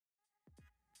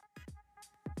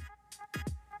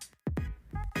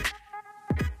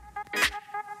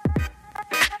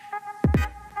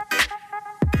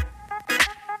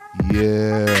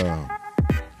Yeah.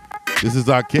 This is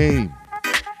Akeem,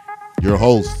 your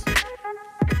host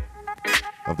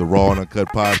of the Raw and Uncut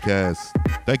podcast.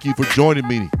 Thank you for joining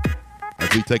me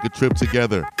as we take a trip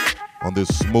together on this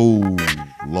smooth,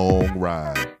 long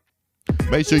ride.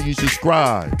 Make sure you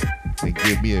subscribe and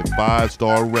give me a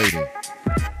 5-star rating.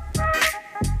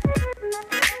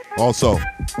 Also,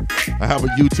 I have a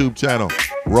YouTube channel,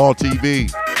 Raw TV.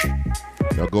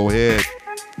 Now go ahead,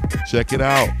 check it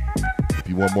out if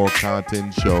you want more content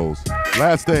and shows.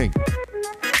 Last thing,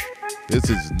 this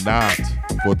is not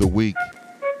for the weak.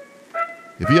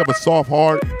 If you have a soft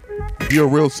heart, if you're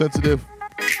real sensitive,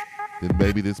 then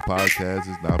maybe this podcast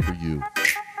is not for you.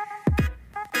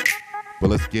 But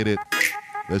let's get it.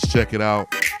 Let's check it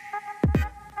out.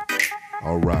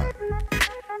 All right.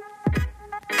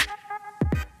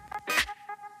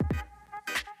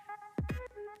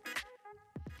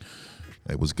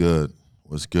 Hey, what's good?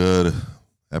 What's good?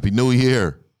 Happy New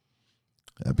Year.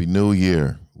 Happy New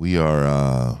Year. We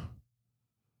are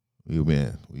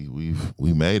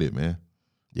we made it, man.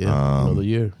 Yeah, another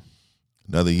year.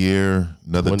 Another year,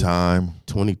 another time.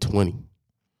 2020.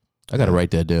 I got to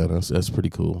write that down. That's pretty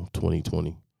cool.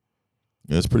 2020.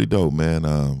 Yeah, it's pretty dope, man.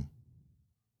 I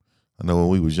know when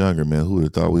we was younger, man, who would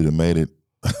have thought we'd have made it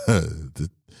to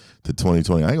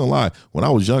 2020? I ain't gonna lie. When I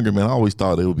was younger, man, I always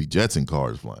thought it would be Jetson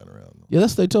cars flying around. Yeah,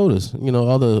 that's what they told us. You know,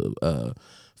 all the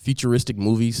futuristic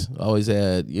movies always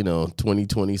had,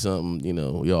 2020 something,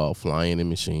 y'all flying in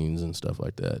machines and stuff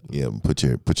like that. Yeah, put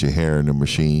your hair in the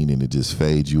machine and it just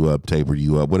fades you up, taper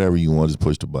you up, whatever you want, just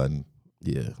push the button.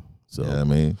 Yeah. So I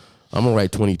mean, I'm gonna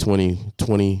write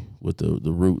 2020 with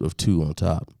the root of 2 on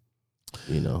top.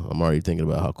 I'm already thinking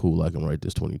about how cool I can write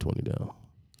this 2020 down.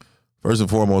 First and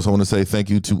foremost, I want to say thank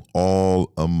you to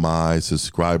all of my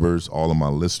subscribers, all of my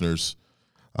listeners.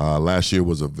 Last year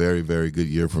was a very, very good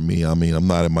year for me. I mean, I'm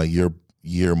not at my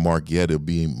year mark yet. It'll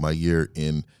be my year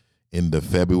in the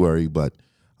February, but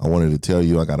I wanted to tell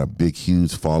you I got a big,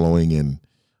 huge following and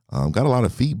got a lot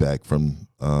of feedback from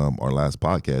our last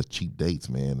podcast, Cheap Dates,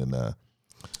 man. And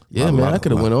yeah, man, I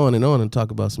could have went on and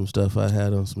talk about some stuff I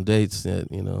had on some dates that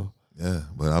Yeah,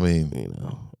 but I mean,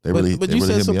 But you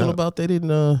said something about they didn't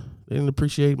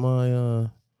appreciate my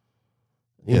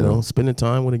spending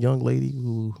time with a young lady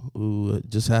who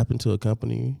just happened to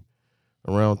accompany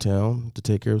around town to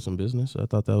take care of some business. I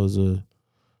thought that was it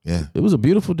was a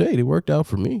beautiful date. It worked out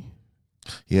for me.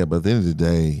 Yeah, but at the end of the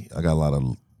day, I got a lot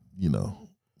of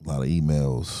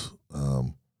emails,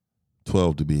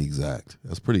 12 to be exact.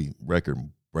 That's pretty record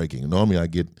breaking. Normally I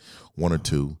get 1 or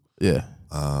 2. Yeah.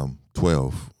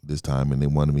 12 this time, and they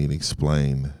wanted me to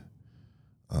explain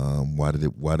why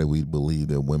did we believe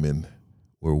that women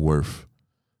were worth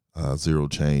zero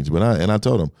change. But I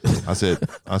told them, I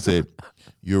said,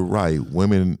 you're right.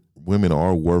 Women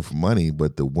are worth money,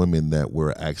 but the women that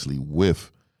we're actually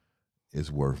with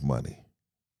is worth money.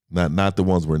 Not the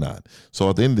ones we're not. So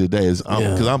at the end of the day,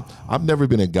 because I've never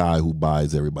been a guy who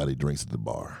buys everybody drinks at the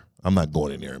bar. I'm not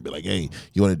going in there and be like, hey,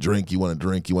 you want to drink? You want to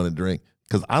drink? You want to drink?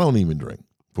 Because I don't even drink.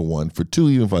 For one. For 2,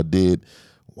 even if I did,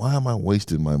 why am I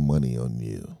wasting my money on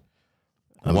you?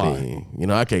 I mean,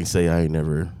 I can't say I ain't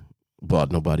never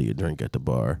bought nobody a drink at the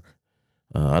bar.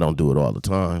 I don't do it all the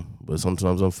time, but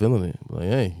sometimes I'm feeling it. Like,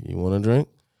 hey, you want a drink?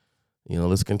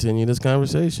 Let's continue this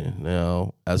conversation.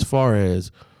 Now, as far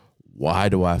as why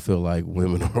do I feel like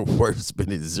women are worth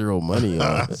spending zero money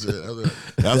on? that's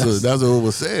what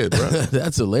was said, bro.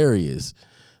 That's hilarious.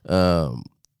 I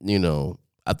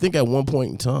think at one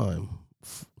point in time,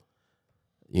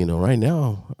 right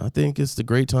now, I think it's the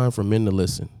great time for men to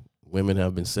listen. Women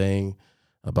have been saying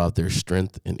about their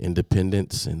strength and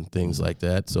independence and things like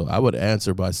that. So I would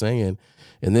answer by saying,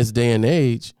 in this day and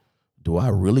age, do I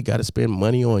really got to spend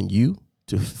money on you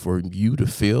for you to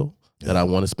feel that I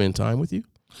want to spend time with you?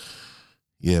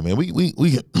 Yeah, man, we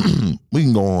we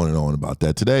can go on and on about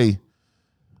that. Today,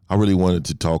 I really wanted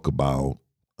to talk about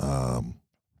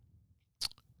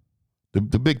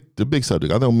the big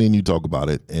subject. I know me and you talk about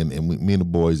it, and me and the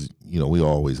boys, we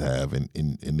always have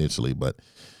initially, but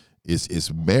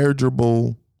it's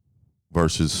marriageable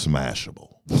versus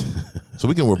smashable. So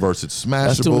we can reverse it: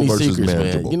 smashable versus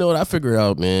marriageable. Man. You know what I figure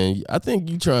out, man? I think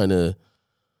you trying to,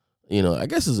 I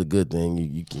guess it's a good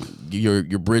thing.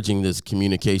 You're bridging this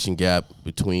communication gap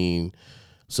between,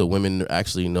 so women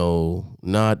actually know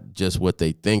not just what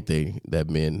they think that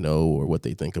men know or what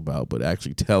they think about, but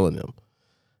actually telling them.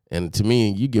 And to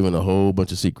me, you're giving a whole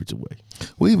bunch of secrets away.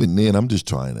 Well, even then, I'm just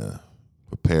trying to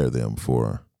prepare them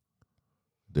for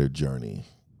their journey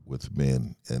with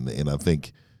men, and I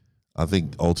think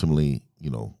ultimately,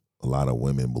 a lot of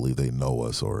women believe they know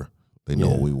us or they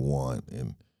know what we want,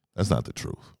 and That's not the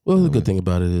truth. Well, the good thing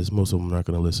about it is most of them are not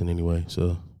going to listen anyway,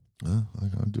 so I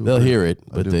do they'll agree. hear it,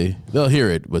 but they'll hear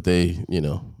it, but they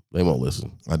won't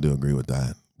listen. I do agree with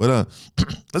that. But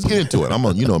let's get into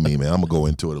it. You know me, man. I'm gonna go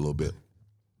into it a little bit.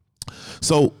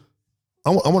 So I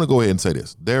want to go ahead and say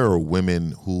this: there are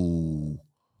women who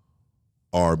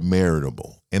are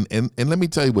marriageable, and let me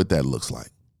tell you what that looks like.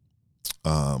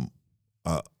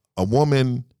 A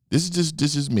woman. This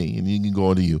is me, and you can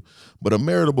go into you. But a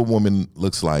marriageable woman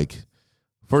looks like,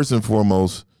 first and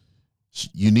foremost,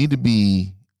 you need to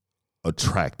be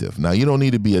attractive. Now, you don't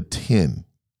need to be a 10.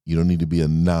 You don't need to be a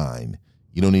 9.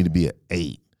 You don't need to be an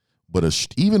 8. But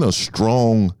even a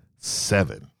strong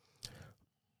 7.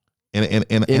 And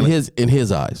in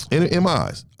his eyes, in my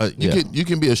eyes, you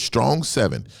can be a strong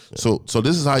 7. So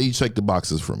this is how you check the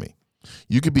boxes for me.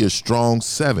 You could be a strong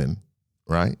 7,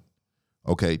 right?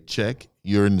 Okay, check.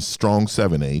 You're in the strong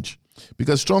 7 age,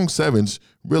 because strong 7s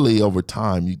really over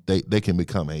time they can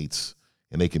become 8s,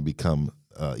 and they can become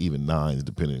even 9s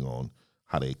depending on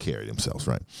how they carry themselves,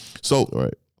 right?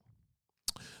 So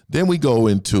then we go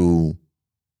into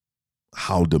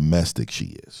how domestic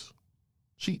she is.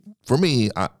 For me,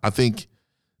 I think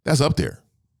that's up there.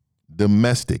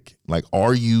 Domestic, like,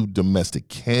 are you domestic?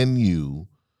 Can you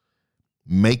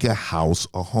make a house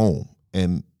a home?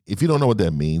 And if you don't know what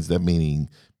that means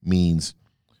means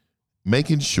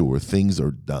making sure things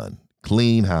are done.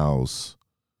 Clean house,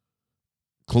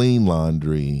 clean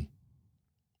laundry,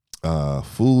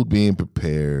 food being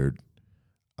prepared,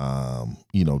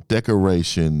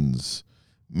 decorations,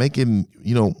 making,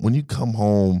 when you come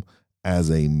home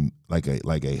as a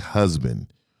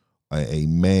husband, a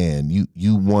man,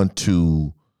 you want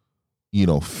to,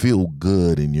 feel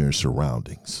good in your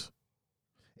surroundings.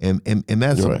 And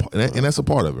that's that's a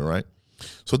part of it, right?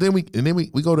 So then we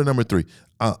go to number 3.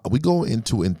 We go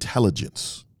into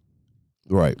intelligence.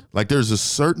 Right. Like, there's a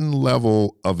certain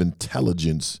level of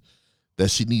intelligence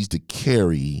that she needs to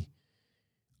carry,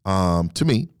 to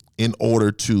me, in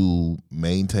order to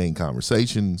maintain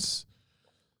conversations,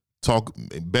 talk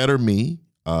better me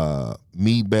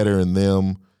better in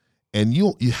them. And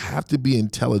you have to be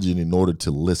intelligent in order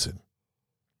to listen.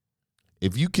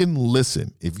 If you can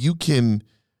listen, if you can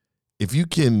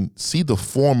see the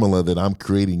formula that I'm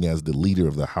creating as the leader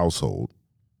of the household,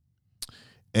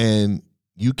 and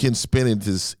you can spin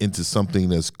into something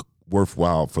that's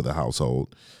worthwhile for the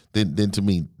household, then to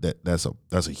me that's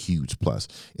a huge plus.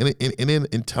 And then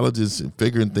intelligence and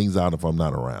figuring things out if I'm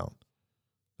not around.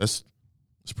 It's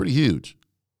pretty huge.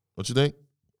 Don't you think?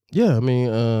 Yeah, I mean,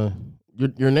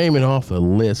 you're naming off a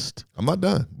list. I'm not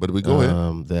done, but we go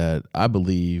ahead. That I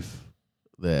believe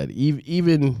that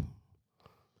even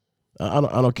I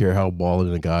don't care how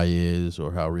balling a guy is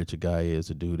or how rich a guy is,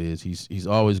 a dude is. He's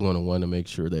always going to want to make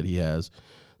sure that he has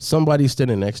somebody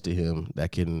standing next to him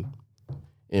that can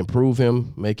improve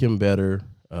him, make him better.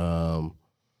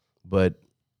 But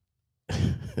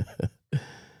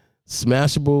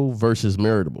smashable versus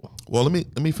meritable. Well,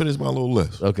 let me finish my little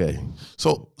list. Okay.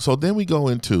 So then we go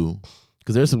into,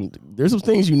 because there's some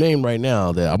things you named right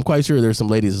now that I'm quite sure there's some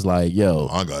ladies is like, yo,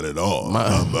 I got it all.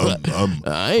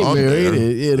 I ain't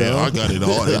married, Yeah, I got it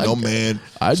all. Ain't no man.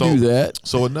 I do that.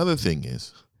 So another thing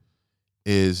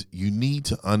is you need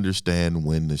to understand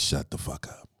when to shut the fuck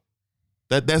up.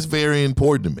 That's very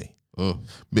important to me.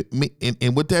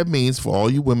 And what that means for all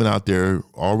you women out there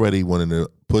already wanting to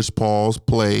push pause,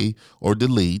 play, or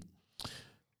delete,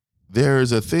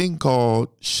 there's a thing called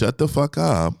shut the fuck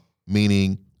up,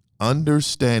 meaning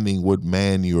understanding what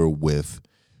man you're with,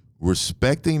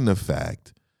 respecting the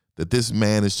fact that this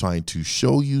man is trying to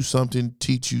show you something,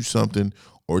 teach you something,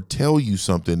 or tell you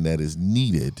something that is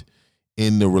needed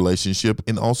in the relationship,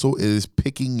 and also it is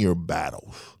picking your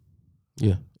battles.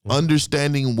 Yeah.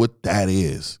 Understanding what that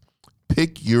is.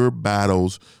 Pick your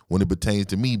battles when it pertains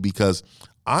to me, because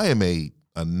I am a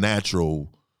natural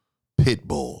pit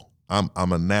bull. I'm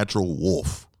a natural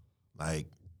wolf. Like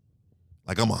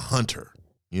I'm a hunter.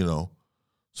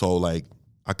 So like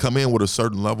I come in with a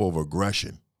certain level of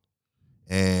aggression,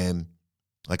 and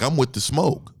like I'm with the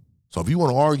smoke. So if you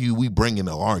want to argue, we bring in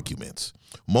the arguments.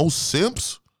 Most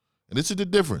simps, and this is the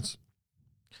difference,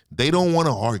 they don't want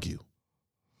to argue.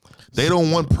 They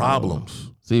don't want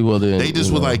problems. See, well then they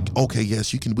just were like, okay,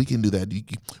 yes, we can do that.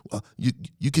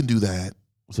 You can do that.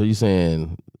 So you're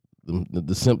saying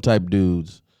the simp type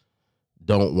dudes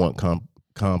don't want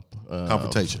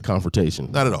confrontation?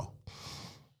 Not at all.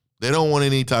 They don't want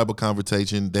any type of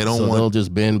confrontation. They'll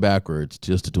just bend backwards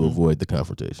just to avoid the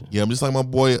confrontation. Yeah, I'm just like my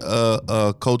boy,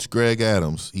 Coach Greg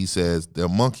Adams. He says they're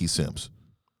monkey simps.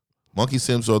 Monkey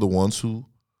simps are the ones who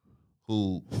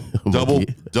who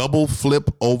double flip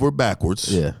over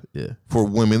backwards Yeah. for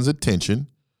women's attention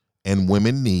and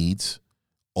women needs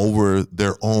over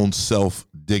their own self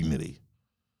dignity.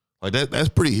 Like that's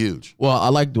pretty huge. Well, I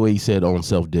like the way he said own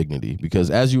self-dignity,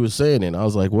 because as you were saying it, I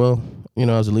was like, well,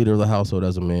 as a leader of the household,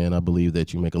 as a man, I believe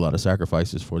that you make a lot of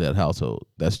sacrifices for that household.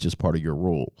 That's just part of your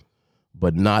role,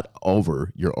 but not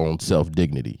over your own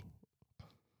self-dignity.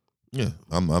 Yeah,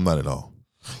 I'm not at all.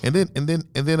 And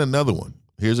then another one.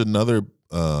 Here's another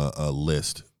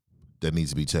list that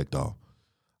needs to be checked off.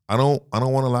 I don't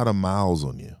want a lot of miles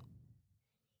on you.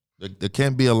 There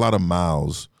can't be a lot of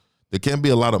miles. There can't be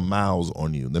a lot of miles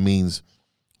on you. That means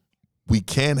we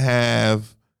can't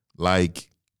have like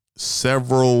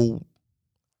several.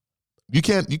 You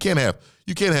can't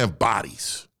have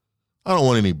bodies. I don't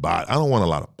want any body. I don't want a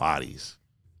lot of bodies,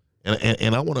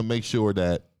 and I want to make sure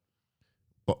that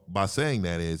by saying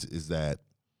that is that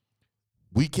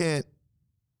we can't.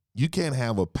 You can't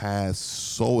have a past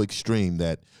so extreme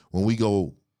that when we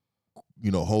go,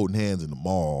 holding hands in the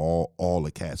mall, all the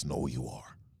cats know who you are.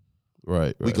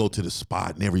 Right. We go to the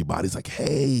spot and everybody's like,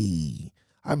 hey,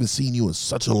 I haven't seen you in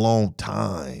such a long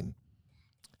time.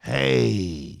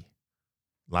 Hey.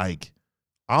 Like,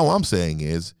 all I'm saying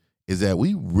is that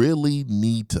we really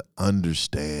need to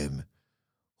understand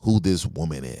who this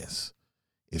woman is.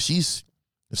 If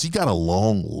she got a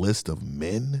long list of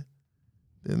men,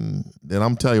 then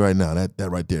I'm telling you right now, that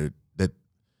right there,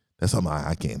 that's something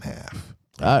I can't have.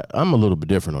 I'm a little bit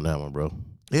different on that one, bro.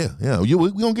 Yeah.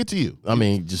 We gonna get to you. I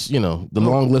mean, just the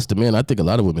long list of men. I think a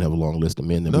lot of women have a long list of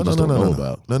men that we just don't know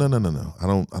about. No.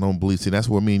 I don't believe. See, that's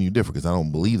where me and you differ, because I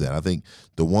don't believe that. I think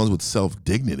the ones with self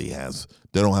dignity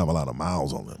they don't have a lot of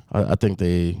miles on them. I think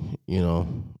they,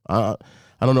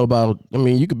 I don't know about. I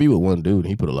mean, you could be with one dude and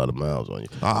he put a lot of miles on you.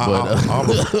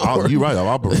 You're right.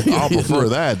 I'll prefer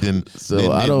that than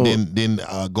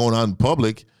going out in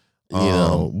public.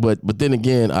 But then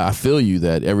again, I feel you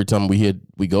that every time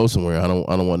we go somewhere, I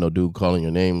don't want no dude calling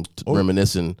your name,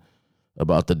 reminiscing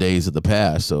about the days of the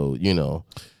past. So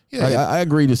I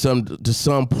agree to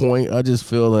some point. I just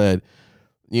feel that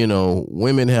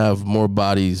women have more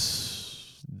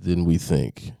bodies than we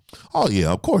think. Oh yeah,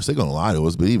 of course they're gonna lie to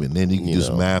us, but even then you can do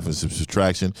some math and some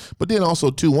subtraction. But then also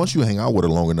too, once you hang out with her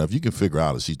long enough, you can figure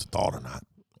out if she's a thought or not,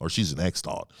 or she's an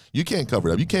ex-thought. You can't cover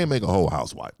it up. You can't make a whole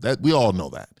housewife. That we all know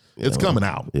that. It's coming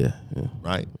out. Yeah.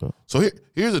 Right? So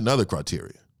here's another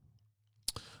criteria.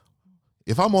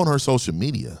 If I'm on her social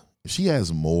media, if she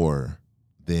has more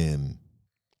than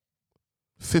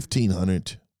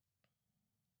 1,500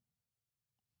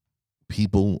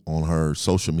 people on her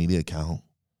social media account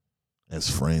as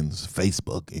friends,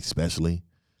 Facebook especially,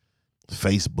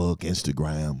 Facebook,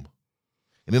 Instagram,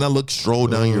 and then I stroll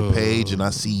down your page and I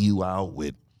see you out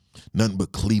with nothing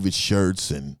but cleavage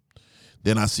shirts, and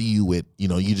then I see you with, you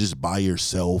just by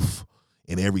yourself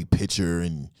in every picture,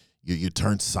 and you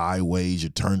turn sideways, you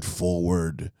turn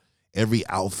forward. Every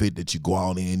outfit that you go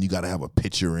out in, you got to have a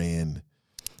picture in.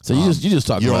 So you just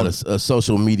talking about a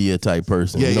social media type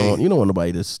person. You don't want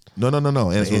nobody that's no.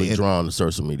 That's really drawn to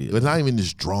social media. But not even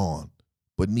just drawn,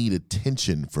 but need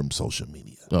attention from social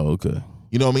media. Oh, okay.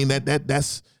 You know what I mean?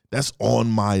 That's on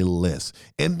my list.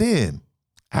 And then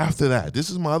after that, this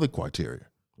is my other criteria.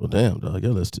 Well, damn, dog,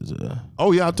 your list is.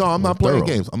 Oh yeah, I'm not playing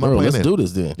games. I'm not playing. Let's do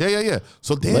this then. Yeah.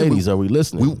 So then, ladies, are we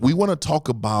listening? We want to talk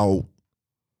about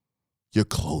your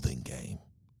clothing game,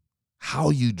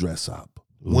 how you dress up,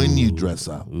 when you dress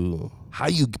up, how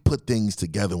you put things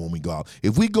together when we go out.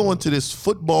 If we go into this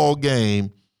football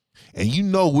game, and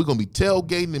we're gonna be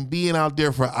tailgating and being out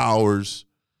there for hours,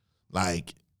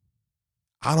 like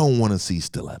I don't want to see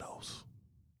stilettos.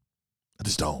 I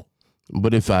just don't.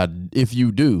 But if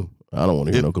you do, I don't want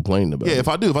to hear no complaining about it. Yeah,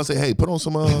 if I say, hey, put on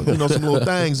some some little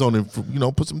things on it, put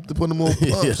them little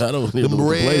pumps. Yeah, I don't want to hear no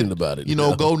complaining about it.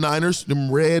 Go Niners,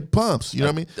 them red pumps. You know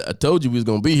what I mean? I told you we was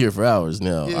gonna be here for hours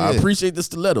now. Yeah. I appreciate the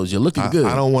stilettos. You're looking good.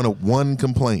 I don't want one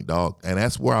complaint, dog. And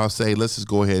that's where I'll say, let's just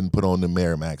go ahead and put on the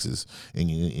Merrimaxes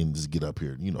and just get up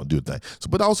here, do a thing. So,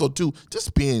 but also too,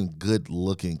 just being good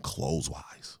looking clothes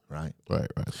wise. Right.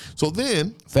 So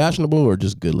then, fashionable or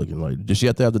just good looking? Like, does she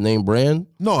have to have the name brand?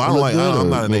 No, I'm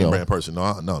not a name brand person.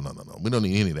 No. We don't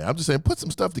need any of that. I'm just saying, put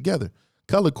some stuff together,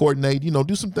 color coordinate.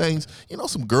 Do some things.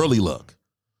 Some girly look.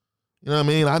 You know what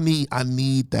I mean? I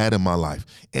need that in my life.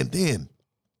 And then,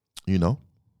 you're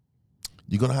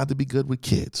gonna have to be good with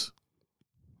kids.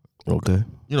 Okay.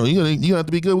 You're gonna have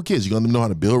to be good with kids. You're gonna know how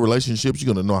to build relationships.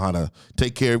 You're gonna know how to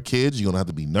take care of kids. You're gonna have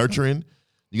to be nurturing.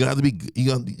 You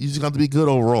just have to be good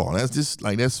overall. That's just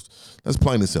that's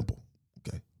plain and simple.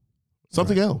 Okay.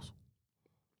 Something else.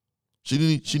 She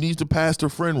needs to pass her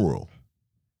friend rule.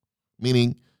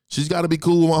 Meaning She's got to be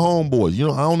cool with my homeboys. You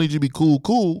know, I don't need you to be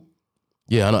cool.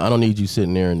 Yeah, I don't need you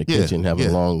sitting there in the kitchen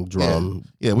having long drawn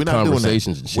we're not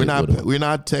conversations doing that. and shit. We're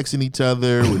not texting each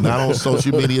other. We're not on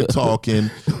social media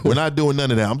talking. We're not doing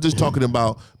none of that. I'm just talking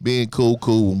about being cool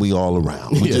when we all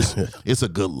around. It's a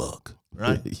good look,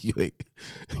 right? you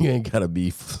ain't gotta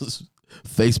be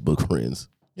Facebook friends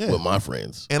with my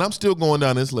friends. And I'm still going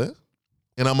down this list,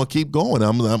 and I'm gonna keep going.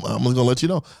 I'm gonna let you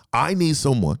know. I need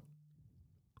someone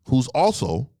who's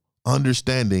also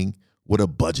understanding what a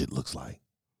budget looks like.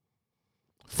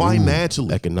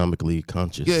 Financially. Economically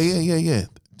conscious.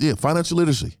 Yeah, financial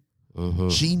literacy. Mm-hmm.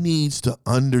 She needs to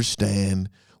understand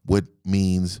what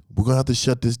means we're going to have to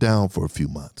shut this down for a few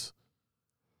months.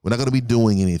 We're not going to be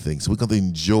doing anything. So we're going to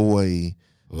enjoy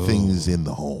things in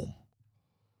the home.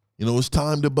 You know, it's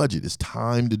time to budget. It's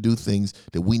time to do things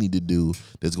that we need to do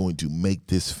that's going to make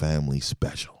this family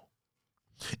special.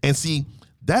 And see,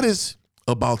 that is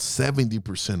about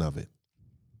 70% of it.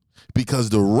 Because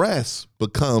the rest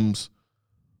becomes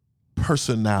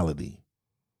personality.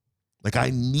 Like,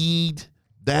 I need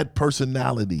that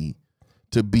personality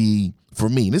to be, for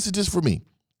me, this is just for me,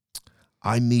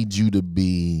 I need you to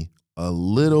be a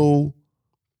little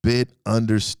bit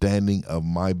understanding of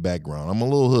my background. I'm a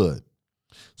little hood.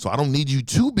 So I don't need you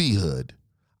to be hood.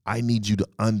 I need you to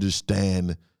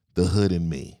understand the hood in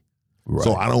me. Right.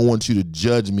 So I don't want you to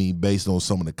judge me based on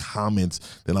some of the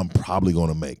comments that I'm probably going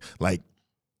to make. Like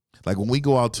when we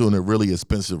go out to a really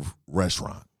expensive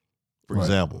restaurant, for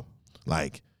example,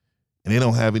 and they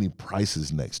don't have any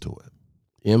prices next to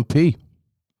it. MP.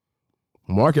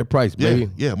 Market price, baby.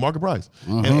 Yeah, market price.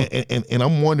 Mm-hmm. And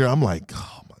I'm wondering, I'm like,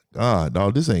 oh my God,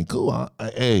 dog, this ain't cool. I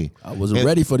wasn't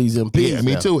ready for these MPs. Yeah,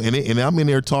 me too. And I'm in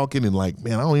there talking and like,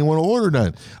 man, I don't even want to order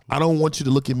nothing. I don't want you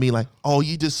to look at me like, oh,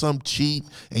 you just some cheap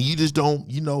and you just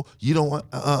don't, you don't want,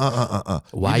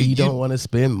 Why you don't want to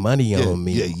spend money on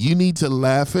me? Yeah, you need to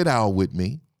laugh it out with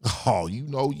me. Oh,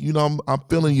 I'm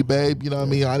feeling you, babe. You know what I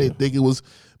mean? I didn't think it was,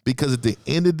 because at the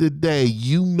end of the day,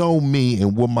 you know me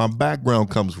and where my background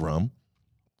comes from,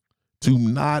 to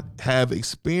not have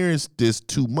experienced this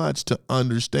too much to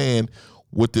understand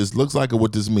what this looks like or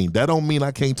what this means. That don't mean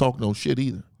I can't talk no shit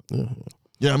either. Yeah.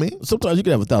 You know what I mean? Sometimes you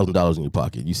can have $1,000 in your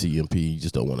pocket. You see MP, you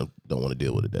just don't want to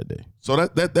deal with it that day. So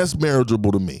that's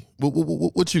marriageable to me.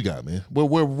 What you got, man?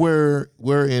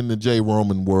 Where in the J.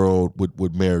 Roman world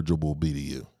would marriageable be to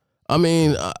you? I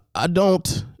mean, I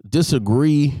don't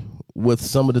disagree with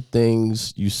some of the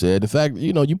things you said. In fact,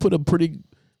 you put a pretty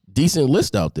decent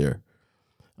list out there.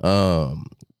 And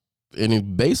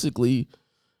it basically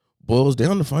boils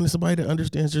down to finding somebody that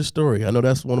understands your story. I know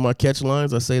that's one of my catch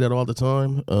lines. I say that all the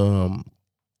time.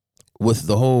 With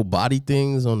the whole body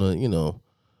things on the,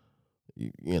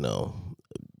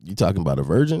 you talking about a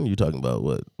virgin? You talking about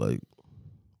what? Like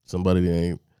somebody that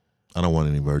ain't. I don't want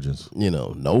any virgins.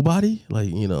 Nobody.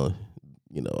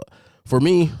 For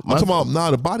me, I'm talking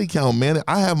about the body count, man.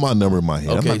 I have my number in my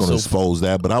hand. Okay, I'm not going to expose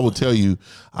that, but I will tell you,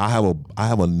 I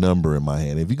have a number in my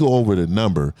hand. If you go over the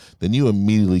number, then you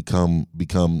immediately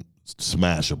become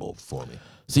smashable for me.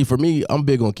 See, for me, I'm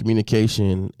big on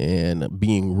communication and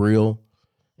being real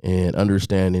and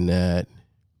understanding that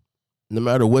no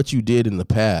matter what you did in the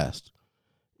past,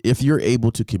 if you're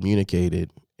able to communicate it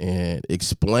and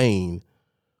explain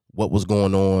what was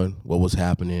going on, what was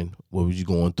happening, what was you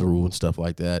going through and stuff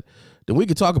like that, then we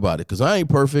could talk about it. Because I ain't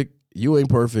perfect. You ain't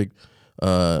perfect.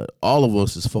 All of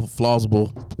us is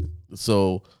plausible.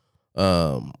 So,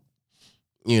 my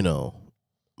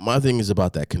thing is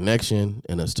about that connection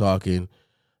and us talking.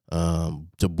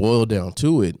 To boil down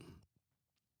to it,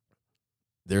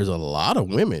 there's a lot of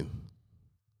women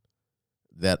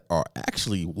that are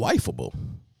actually wifeable.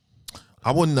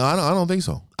 I don't think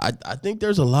so. I think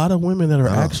there's a lot of women that are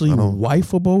actually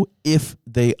wifeable if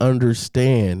they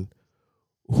understand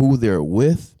who they're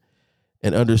with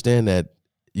and understand that,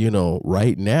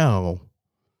 right now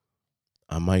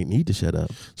I might need to shut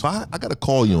up. So I got to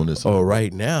call you on this. Or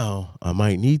right now I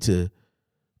might need to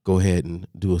go ahead and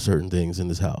do certain things in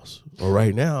this house. Or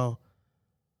right now,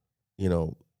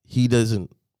 he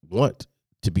doesn't want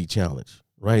to be challenged.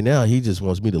 Right now, he just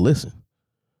wants me to listen.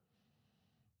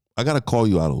 I got to call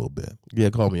you out a little bit. Yeah,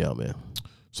 call me out, man.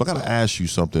 So I got to ask you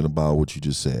something about what you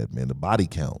just said, man, the body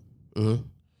count. Mm-hmm.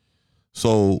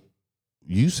 So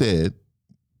you said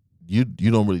you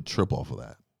don't really trip off of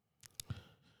that.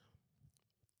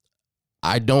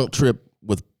 I don't trip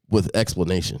with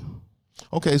explanation.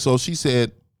 Okay, so she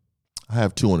said, I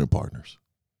have 200 partners.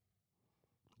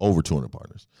 Over 200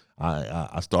 partners.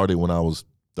 I started when I was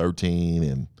 13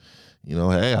 and,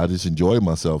 hey, I just enjoyed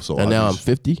myself. So now I'm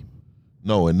 50?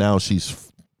 No, and now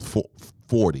she's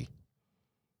 40.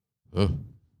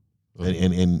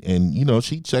 And you know,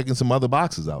 she checking some other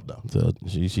boxes out though. So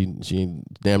she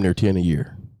damn near 10 a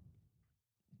year.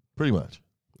 Pretty much.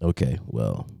 Okay,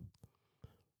 well,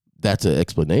 that's an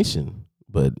explanation,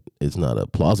 but it's not a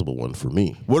plausible one for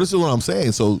me. Well, this is what I'm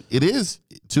saying. So it is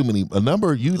too many. A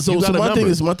number you got a my number. thing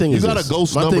is you got this. a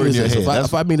ghost My number thing in is your this. head.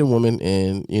 If I meet a woman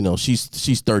and you know she's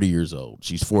 30 years old,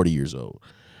 she's 40 years old,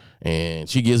 and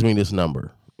she gives me this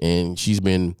number, and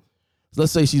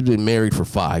let's say she's been married for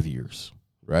 5 years,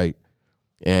 right?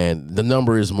 And the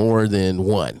number is more than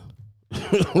one,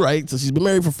 right? So she's been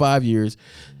married for 5 years.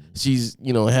 She's,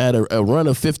 you know, had a run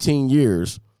of 15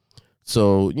 years.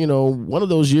 So, you know, one of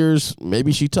those years,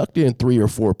 maybe she tucked in 3 or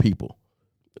 4 people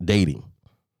dating,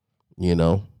 you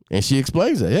know, and she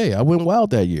explains that, hey, I went wild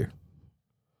that year.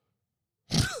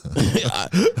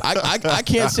 I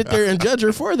can't sit there and judge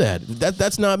her for that.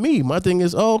 That's not me. My thing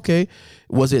is, oh, okay,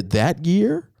 was it that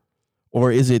year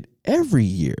or is it every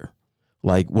year?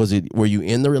 Like, were you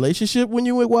in the relationship when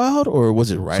you went wild or was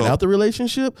it right out the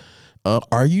relationship?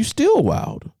 Are you still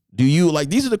wild? Do you like,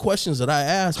 these are the questions that I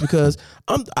ask because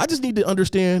I just need to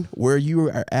understand where you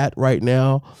are at right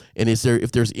now. And if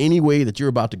there's any way that you're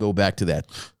about to go back to that.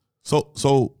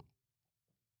 So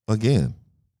again,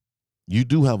 you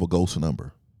do have a ghost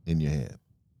number in your head.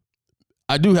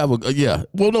 I do have yeah.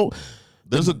 Well, no,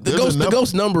 the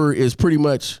ghost number is pretty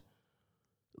much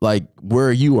like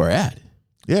where you are at.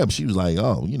 Yeah, but she was like,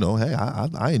 oh, you know, hey,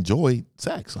 I enjoy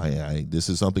sex. This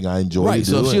is something I enjoy. Right.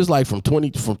 So she was like from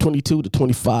 22 to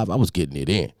 25, I was getting it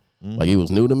in. Like it was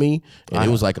new to me, and it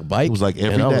was like a bike. It was like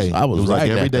every day. I was it was like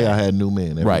every day I had new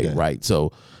men. Every day. Right.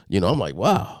 So, you know, I'm like,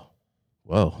 wow,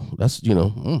 that's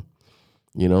what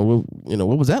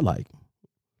was that like?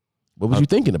 What was you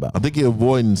thinking about? I think you're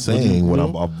avoiding saying what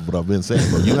I've been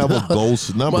saying. But you have a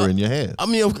ghost number in your head. I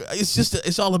mean,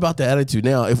 it's all about the attitude.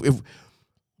 Now, if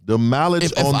the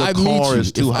mileage on the car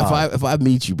is too high. If I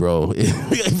meet you, bro,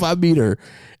 if I meet her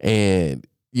and,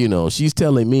 you know, she's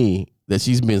telling me that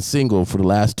she's been single for the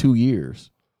last 2 years,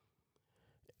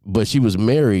 but she was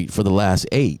married for the last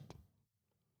 8,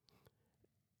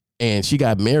 and she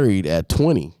got married at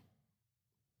 20,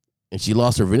 and she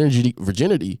lost her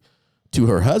virginity to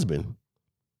her husband,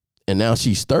 and now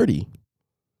she's 30,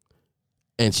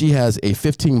 and she has a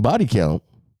 15 body count.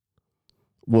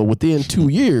 Well, within 2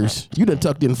 years, you done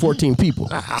tucked in 14 people.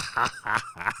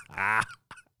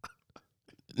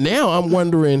 Now I'm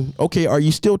wondering, okay, are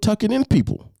you still tucking in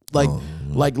people?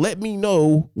 Like, let me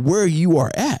know where you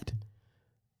are at.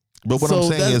 But what I'm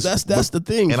saying is that's the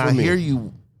thing. And I hear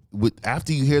you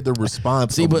after you hear the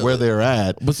response of where they're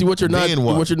at. But see, what you're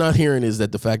not hearing is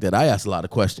that the fact that I asked a lot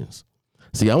of questions.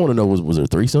 See, I want to know was there a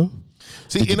threesome?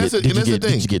 See, that's the thing.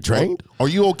 Did you get trained? Are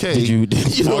you okay? Did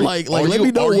you know, let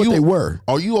me know what they were.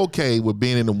 Are you okay with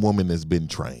being in a woman that's been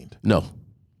trained? No.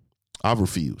 I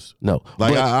refuse. No.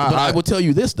 Like, but I will tell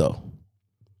you this, though.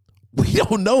 We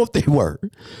don't know if they were.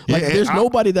 Like, there's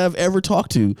nobody that I've ever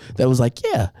talked to that was like,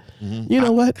 yeah, you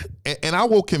know what? And I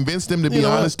will convince them to be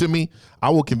honest to me. I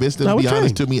will convince them to be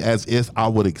honest to me as if I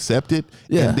would accept it.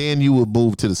 Yeah. And then you would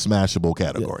move to the smashable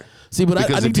category. Yeah. See, but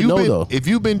I need to know, though. If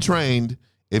you've been trained,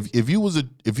 if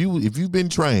you've been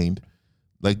trained,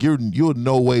 like you'll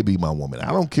no way be my woman.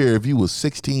 I don't care if you was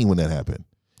 16 when that happened.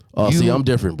 Oh, see, I'm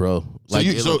different, bro. Like,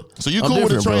 so you cool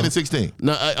with a train at 16?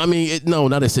 No, I mean, no,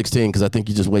 not at 16 because I think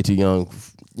you're just way too young,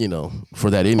 you know, for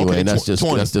that anyway. Okay, and that's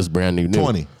just brand new.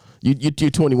 20. You're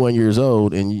 21 years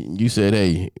old, and you said,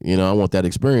 hey, you know, I want that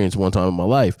experience one time in my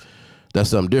life. That's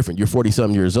something different. You're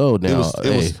 40-something years old now.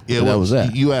 That was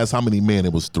that. You asked how many men?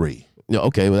 It was 3. Yeah,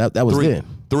 okay, well that was 3, then.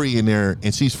 3 in there,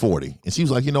 and she's 40, and she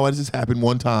was like, you know what, this happened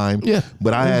one time. Yeah,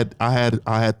 but I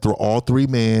had all 3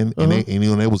 men, and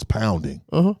they was pounding.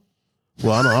 Well,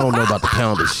 I don't know about the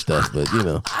poundage stuff, but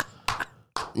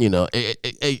you know,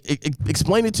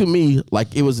 explain it to me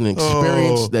like it was an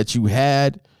experience that you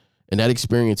had, and that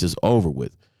experience is over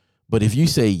with. But if you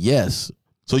say yes,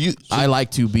 I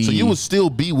like to be. So you would still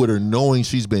be with her knowing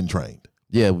she's been trained.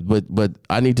 Yeah, but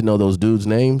I need to know those dudes'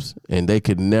 names, and they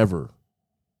could never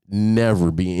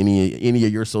be any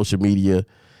of your social media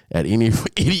at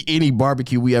any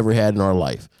barbecue we ever had in our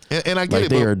life. And I get it,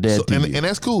 they are dead. So, and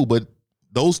that's cool, but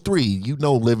those 3, you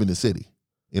know, live in the city,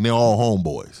 and they're all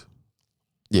homeboys.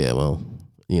 Yeah, well,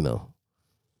 you know,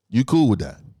 you cool with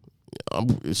that?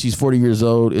 She's 40 years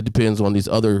old. It depends on these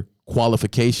other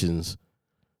qualifications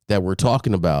that we're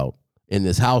talking about in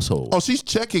this household. Oh, she's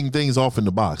checking things off in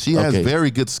the box. She has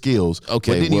very good skills.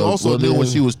 Okay, but then you also knew when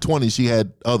she was 20, she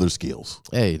had other skills.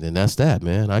 Hey, then that's that,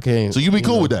 man. I can't. So you be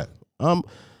cool with that?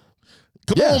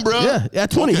 Come on, bro. Yeah,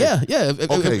 at 20. Okay. Yeah.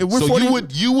 Okay, If we're so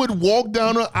 40, you would walk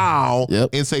down the aisle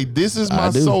and say, "This is my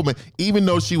soulmate," even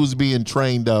though she was being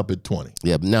trained up at 20.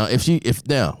 Yeah. Now, if you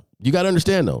got to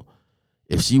understand though,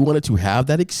 if she wanted to have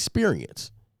that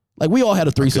experience, like we all had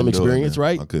a threesome experience,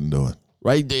 right? I couldn't do it.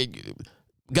 Right.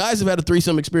 Guys have had a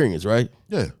threesome experience, right?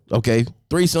 Yeah. Okay.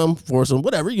 Threesome, foursome,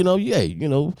 whatever. Hey,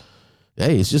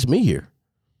 it's just me here.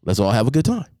 Let's all have a good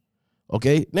time.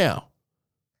 Okay. Now,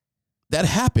 that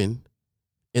happened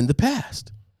in the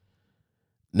past.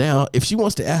 Now, if she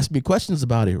wants to ask me questions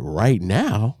about it right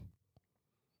now,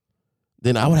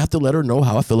 then I would have to let her know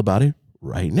how I feel about it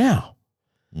right now.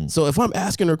 So if I'm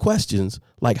asking her questions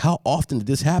like, how often did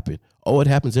this happen? Oh, it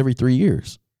happens every 3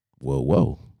 years. Whoa.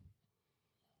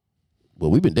 Well,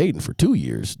 we've been dating for 2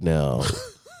 years now.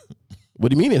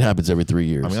 What do you mean it happens every 3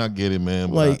 years? I mean, I get it,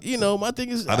 man. Like, my thing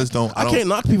is, I just don't. I can't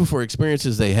knock people for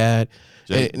experiences they had.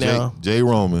 Jay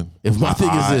Roman. If my thing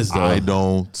is this, though, I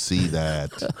don't see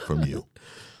that from you.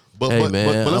 But, hey,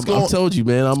 man, but let's go. I told you,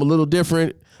 man, I'm a little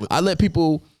different. I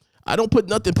don't put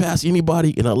nothing past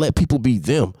anybody, and I let people be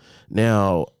them.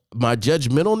 Now, my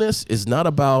judgmentalness is not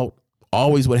about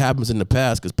always what happens in the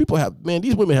past, because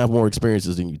these women have more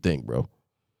experiences than you think, bro.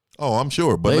 Oh, I'm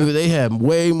sure, but they have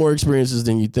way more experiences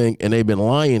than you think, and they've been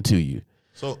lying to you.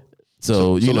 So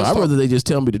I'd rather they just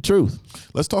tell me the truth.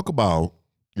 Let's talk about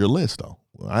your list, though.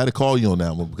 I had to call you on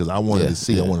that one because I wanted to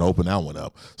see. I wanted to open that one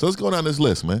up. So let's go down this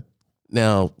list, man.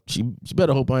 Now, she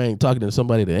better hope I ain't talking to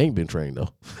somebody that ain't been trained, though,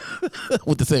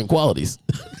 with the same qualities.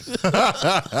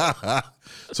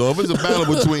 So if it's a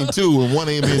battle between two and one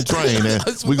ain't been trained, then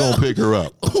we going to pick her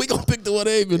up. We going to pick the one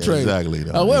that ain't been trained. Exactly.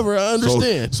 However, I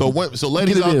understand. So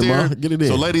ladies out there,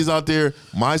 so ladies out there,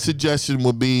 my suggestion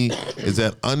would be is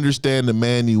that understand the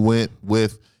man you went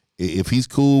with. If he's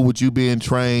cool with you being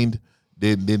trained,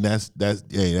 then that's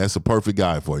a perfect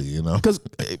guy for you, Because,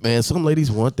 man, some ladies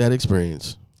want that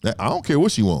experience. I don't care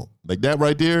what you want. Like that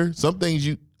right there, some things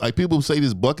like people say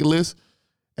this bucket list,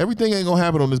 everything ain't gonna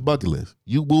happen on this bucket list.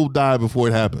 You will die before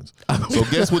it happens. So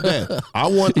guess what that? I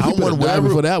want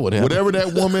whatever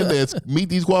that woman that's meet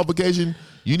these qualifications,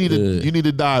 you need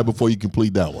to die before you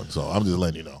complete that one. So I'm just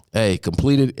letting you know. Hey,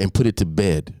 complete it and put it to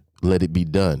bed. Let it be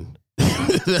done.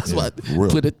 That's what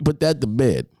put that to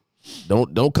bed.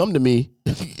 Don't come to me.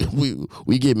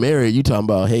 we get married. You talking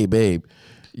about, hey babe,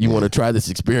 you want to try this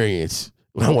experience?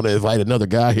 I want to invite another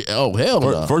guy here. Oh hell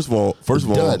no! First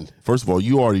of all,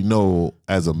 you already know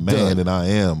as a man that I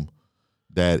am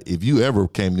that if you ever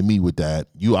came to me with that,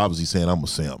 you obviously saying I'm a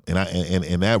simp, and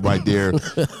that right there,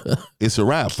 it's a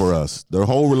wrap for us. The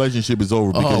whole relationship is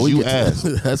over because you asked.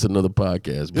 That's another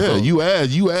podcast, bro. Yeah,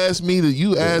 you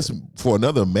asked for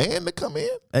another man to come in.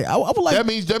 Hey, I would like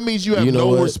that means you have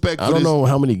no respect. I don't know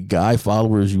how many guy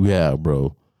followers you have,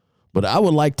 bro, but I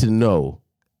would like to know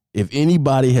if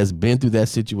anybody has been through that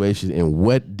situation and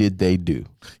what did they do?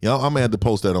 I'm gonna have to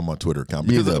post that on my Twitter account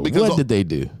because what did they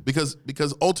do? Because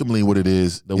ultimately, what it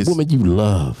is, the woman you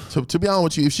love. To be honest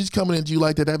with you, if she's coming into you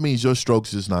like that, that means your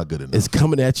stroke's just not good enough. It's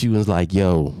coming at you and it's like,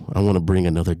 yo, I want to bring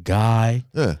another guy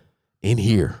in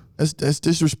here. That's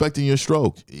disrespecting your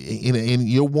stroke and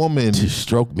your woman to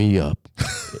stroke me up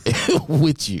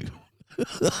with you.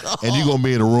 And you're gonna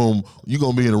be in a room. You're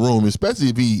gonna be in a room, especially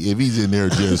if he's in there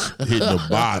just hitting the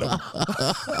bottom.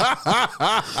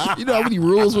 You know how many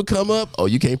rules would come up? Oh,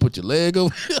 you can't put your leg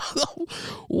over.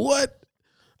 What?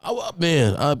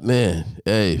 Man.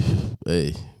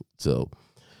 Hey. So,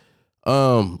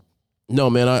 no,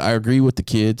 man. I agree with the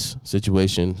kids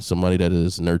situation. Somebody that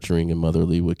is nurturing and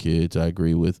motherly with kids. I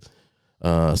agree with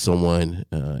someone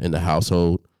in the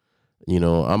household.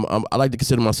 I like to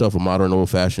consider myself a modern,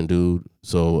 old-fashioned dude.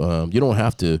 So you don't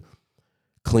have to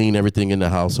clean everything in the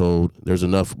household. There's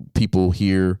enough people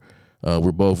here.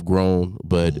 We're both grown,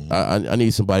 but I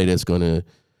need somebody that's gonna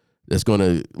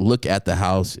look at the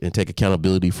house and take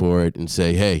accountability for it and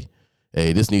say, hey,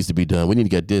 this needs to be done. We need to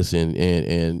get this and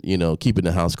keeping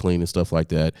the house clean and stuff like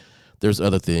that. There's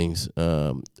other things.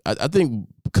 I think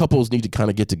couples need to kind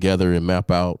of get together and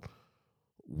map out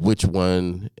which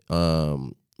one.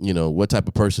 What type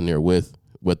of person they're with,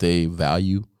 what they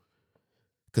value.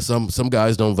 Because some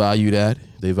guys don't value that.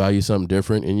 They value something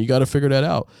different, and you got to figure that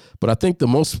out. But I think the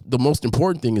most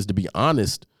important thing is to be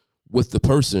honest with the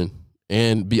person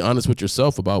and be honest with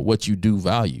yourself about what you do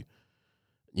value.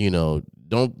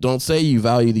 Don't say you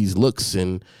value these looks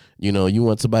and you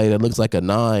want somebody that looks like a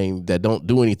 9 that don't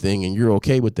do anything, and you're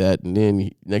okay with that. And then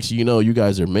next thing you know, you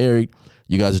guys are married,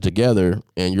 you guys are together,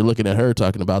 and you're looking at her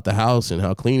talking about the house and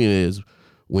how clean it is.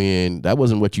 When that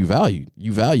wasn't what you valued.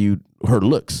 You valued her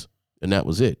looks, and that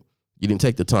was it. You didn't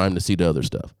take the time to see the other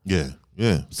stuff. Yeah.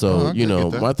 So,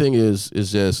 my thing is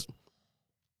just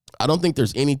I don't think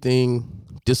there's anything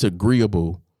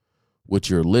disagreeable with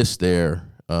your list there.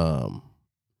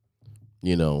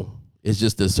 You know, it's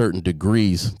just there's certain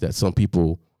degrees that some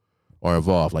people are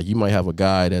involved. Like you might have a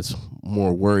guy that's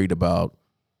more worried about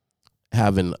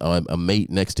having a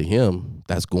mate next to him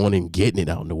that's going and getting it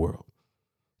out in the world.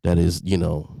 That is, you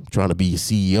know, trying to be a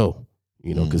CEO,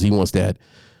 you know, because he wants that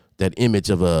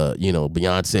image of a, you know,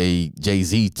 Beyonce,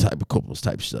 Jay-Z type of couples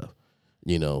type stuff.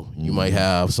 You know, you might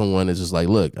have someone that's just like,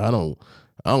 look, I don't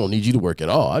need you to work at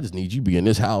all. I just need you to be in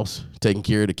this house, taking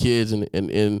care of the kids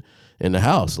in the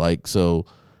house. Like, so,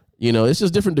 you know, it's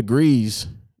just different degrees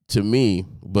to me,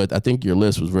 but I think your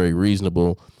list was very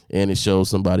reasonable and it shows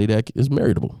somebody that is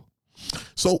marriageable.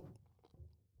 So,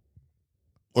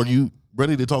 are you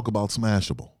ready to talk about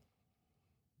Smashable?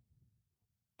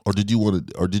 Or did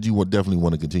you definitely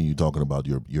want to continue talking about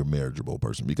your marriageable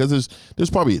person? Because there's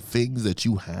probably things that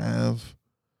you have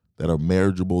that are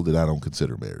marriageable that I don't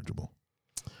consider marriageable.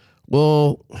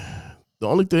 Well, the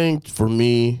only thing for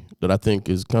me that I think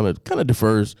is kind of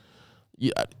differs.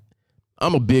 Yeah,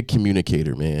 I'm a big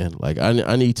communicator, man. Like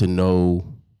I need to know.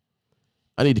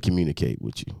 I need to communicate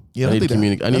with you. Yeah, I need to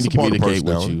communicate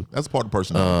with you. That's part of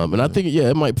personality. And I think,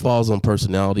 it might falls on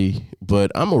personality,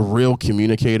 but I'm a real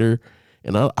communicator,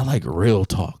 and I like real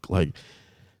talk. Like,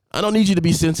 I don't need you to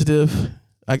be sensitive.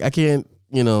 I can't,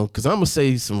 you know, because I'm going to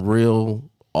say some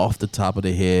real off the top of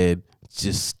the head,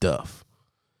 just stuff.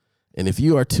 And if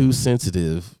you are too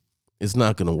sensitive, it's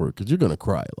not going to work because you're going to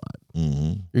cry a lot.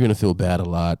 Mm-hmm. You're going to feel bad a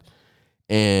lot.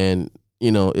 And,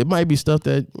 you know, it might be stuff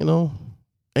that, you know,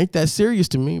 ain't that serious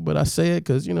to me, but I say it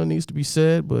because, you know, it needs to be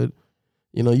said. But,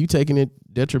 you know, you taking it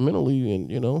detrimentally and,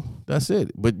 you know, that's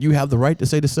it. But you have the right to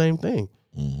say the same thing.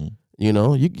 Mm-hmm. You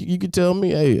know, you could tell me,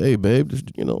 hey, babe,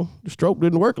 you know, the stroke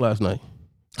didn't work last night.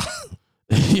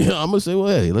 You know, I'm going to say, well,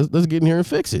 hey, let's get in here and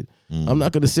fix it. Mm-hmm. I'm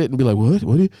not going to sit and be like,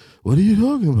 what are you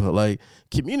talking about? Like,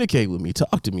 communicate with me.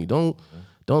 Talk to me. Don't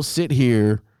sit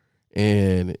here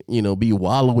and, you know, be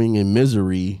wallowing in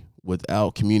misery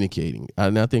without communicating.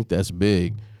 And I think that's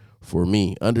big for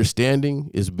me.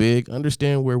 Understanding is big.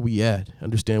 Understand where we at.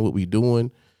 Understand what we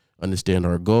doing. Understand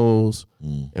our goals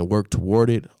and work toward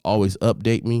it. Always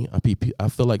update me. I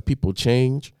feel like people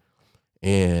change,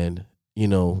 and you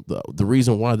know the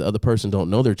reason why the other person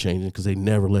don't know they're changing because they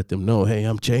never let them know. Hey,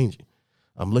 I'm changing.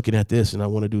 I'm looking at this, and I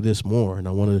want to do this more, and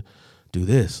I want to do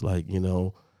this. Like, you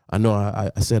know, I know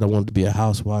I said I wanted to be a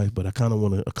housewife, but I kind of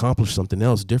want to accomplish something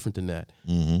else different than that.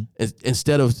 Mm-hmm.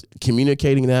 Instead of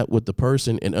communicating that with the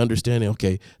person and understanding,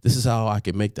 okay, this is how I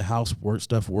can make the house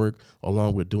stuff work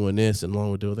along with doing this and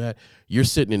along with doing that, you're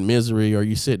sitting in misery or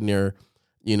you're sitting there,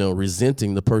 you know,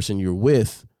 resenting the person you're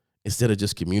with instead of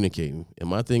just communicating. And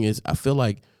my thing is, I feel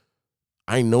like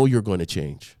I know you're going to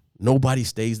change. Nobody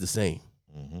stays the same.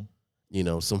 Mm-hmm. You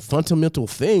know, some fundamental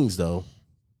things, though,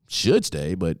 should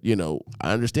stay, but, you know,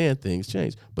 I understand things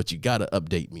change, but you got to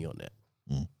update me on that.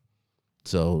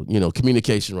 So, you know,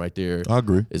 communication right there, I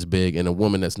agree, is big. And a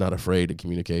woman that's not afraid to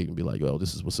communicate and be like, well,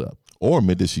 this is what's up. Or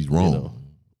admit that she's wrong.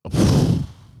 You know?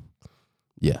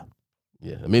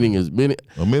 Yeah. Admitting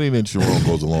that you're wrong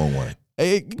goes a long way.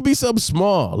 Hey, it could be something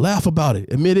small. Laugh about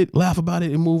it. Admit it, laugh about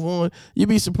it, and move on. You'd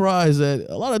be surprised that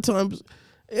a lot of times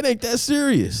it ain't that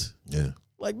serious. Yeah.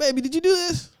 Like, baby, did you do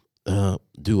this?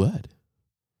 Do what?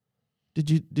 Did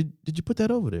you put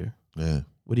that over there? Yeah.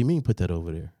 What do you mean put that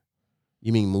over there?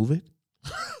 You mean move it?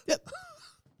 Yeah.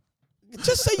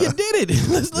 Just say you did it.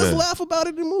 Let's laugh about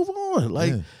it and move on.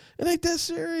 Like, it ain't that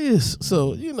serious.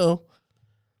 So, you know,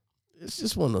 it's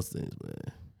just one of those things,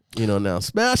 man. You know, now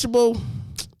Smashable,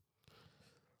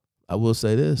 I will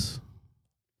say this.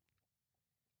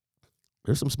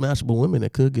 There's some Smashable women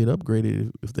that could get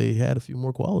upgraded if they had a few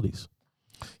more qualities.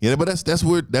 Yeah, but that's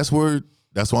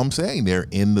what I'm saying. They're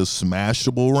in the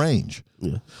Smashable range.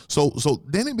 Yeah. So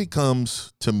then it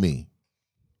becomes, to me,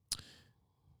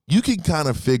 you can kind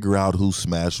of figure out who's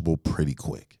Smashable pretty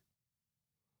quick.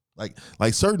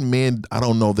 Like certain men, I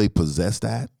don't know if they possess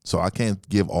that, so I can't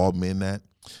give all men that,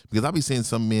 because I be seeing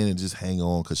some men and just hang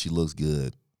on because she looks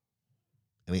good,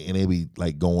 and they be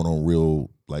like going on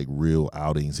real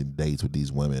outings and dates with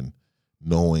these women,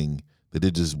 knowing that they're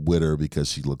just with her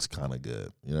because she looks kind of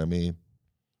good. You know what I mean?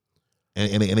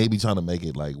 And they be trying to make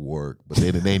it like work, but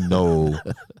they know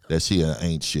that she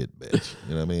ain't shit bitch.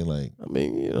 You know what I mean? Like, I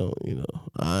mean,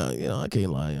 I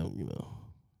can't lie.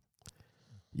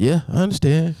 Yeah, I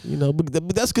understand. You know, but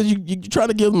that's because you try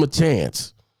to give them a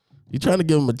chance. You're trying to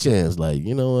give them a chance. Like,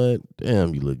 you know what?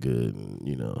 Damn, you look good. And,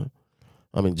 you know,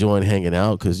 I'm enjoying hanging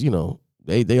out because, you know,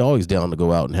 they always down to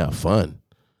go out and have fun.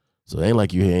 So it ain't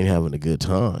like you ain't having a good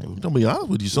time. To be honest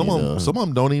with you, some of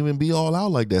them don't even be all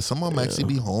out like that. Some of them actually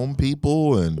be home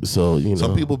people, and So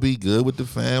some people be good with the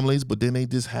families, but then they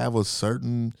just have a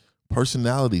certain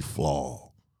personality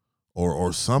flaw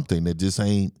or something that just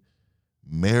ain't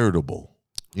meritable.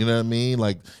 You know what I mean?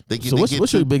 Like they get. So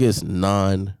what's your biggest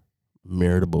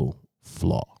non-meritable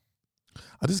flaw?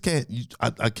 I just can't.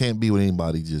 I can't be with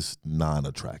anybody just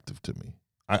non-attractive to me.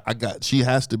 She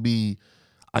has to be.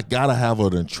 I gotta have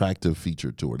an attractive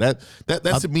feature to her.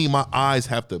 That's to me. My eyes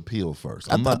have to appeal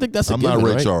first. I think that's. I'm not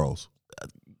Ray Charles.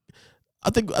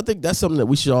 I think that's something that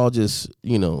we should all just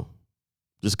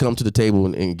just come to the table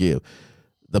and give.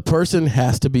 The person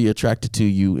has to be attracted to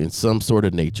you in some sort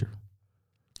of nature,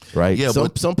 right? Yeah.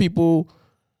 Some people,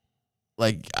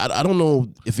 like I don't know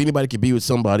if anybody could be with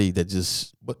somebody that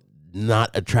just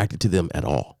not attracted to them at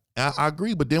all. I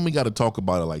agree, but then we got to talk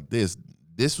about it like this.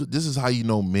 This is how you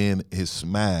know men has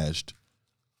smashed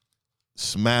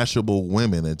smashable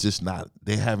women and just not,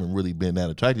 they haven't really been that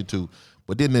attracted to,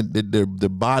 but then their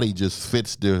body just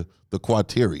fits the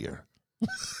criteria.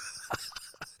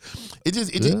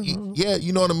 Yeah,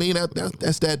 you know what I mean?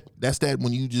 That's that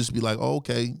when you just be like, oh,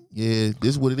 okay, yeah,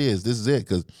 this is what it is. This is it.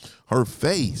 Because her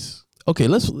face. Okay,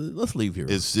 let's leave here.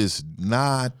 It's just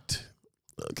not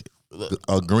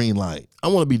a green light. I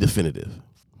want to be definitive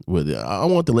with it. I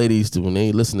want the ladies to, when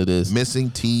they listen to this,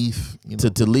 missing teeth,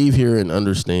 to leave here and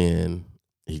understand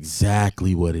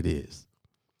exactly what it is.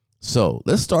 So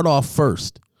let's start off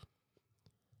first.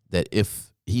 That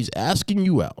if he's asking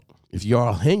you out, if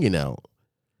y'all hanging out,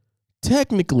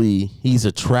 technically he's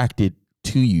attracted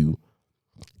to you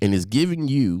and is giving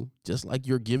you, just like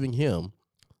you're giving him,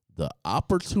 the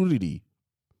opportunity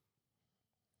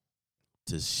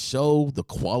to show the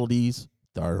qualities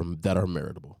that are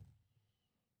meritable.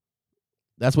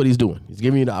 That's what he's doing. He's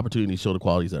giving you the opportunity to show the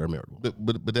qualities that are meritable.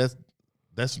 But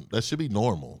that should be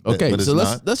normal. Okay, so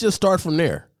let's just start from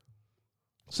there.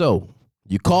 So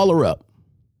you call her up.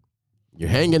 You're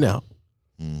hanging out.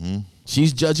 Mm-hmm.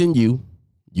 She's judging you.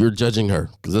 You're judging her.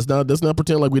 Because let's not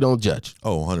pretend like we don't judge.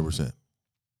 Oh, 100%.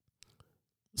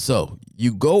 So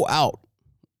you go out.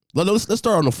 Let's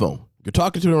start on the phone. You're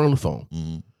talking to her on the phone.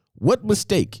 Mm-hmm. What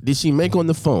mistake did she make on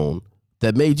the phone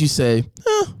that made you say,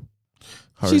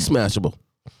 she's smashable?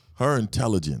 Her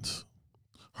intelligence,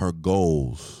 her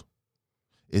goals.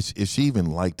 If she even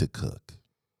like to cook,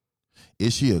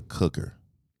 is she a cooker?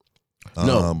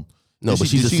 No, but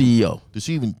she's a CEO. Does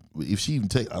she even? If she even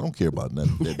take, I don't care about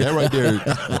nothing. That right there,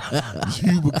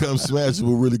 you become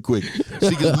smashable really quick.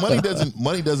 Because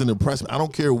money doesn't impress me. I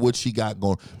don't care what she got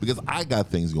going, because I got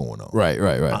things going on. Right.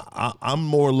 I'm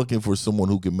more looking for someone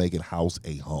who can make a house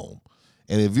a home.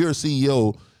 And if you're a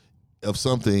CEO of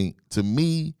something, to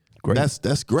me,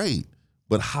 that's great.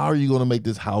 But how are you going to make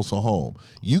this house a home?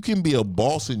 You can be a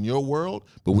boss in your world,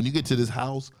 but when you get to this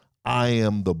house, I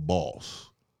am the boss.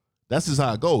 That's just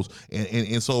how it goes.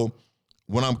 And so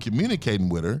when I'm communicating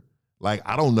with her, like,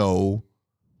 I don't know,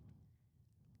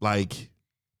 like,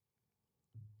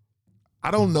 I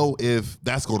don't know if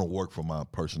that's going to work for my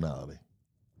personality.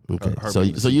 Okay.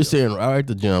 So you're saying right at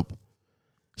the jump,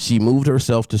 she moved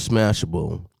herself to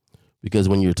smashable because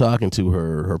when you're talking to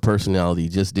her, her personality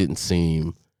just didn't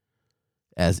seem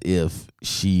as if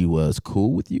she was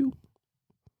cool with you.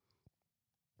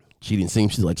 She didn't seem,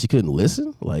 she's like, she couldn't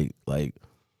listen. Like,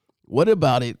 what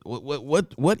about it?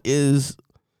 What is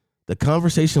the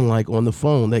conversation like on the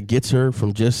phone that gets her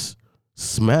from just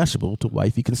smashable to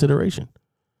wifey consideration?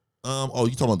 You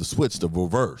talking about the switch, the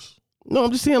reverse? No,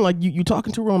 I'm just saying, like, you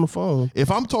talking to her on the phone.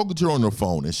 If I'm talking to her on the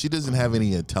phone and she doesn't have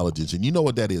any intelligence, and you know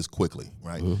what that is quickly,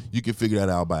 right? Mm-hmm. You can figure that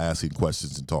out by asking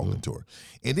questions and talking to her.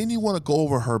 And then you want to go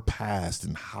over her past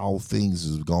and how things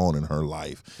has gone in her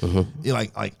life. Mm-hmm. You're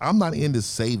like I'm not into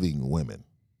saving women.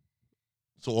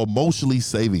 So emotionally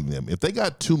saving them. If they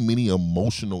got too many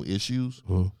emotional issues,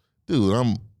 dude,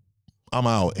 I'm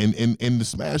out. And the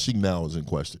smashing now is in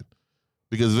question.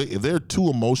 Because if they're too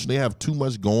emotional, they have too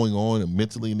much going on and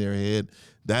mentally in their head,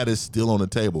 that is still on the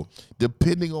table,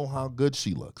 depending on how good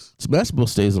she looks. Smashable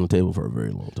stays on the table for a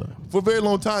very long time. For very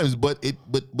long times, but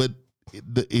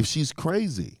if she's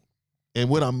crazy, and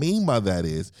what I mean by that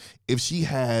is, if she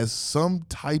has some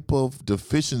type of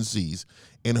deficiencies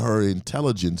in her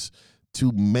intelligence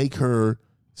to make her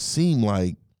seem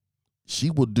like she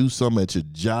will do something at your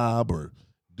job or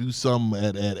do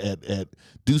something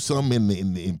do something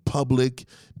in public,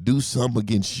 do something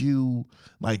against you,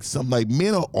 like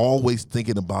men are always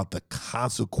thinking about the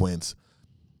consequence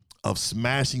of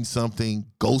smashing something,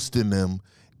 ghosting them,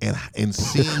 and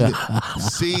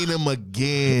seeing them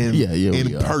again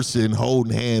in person,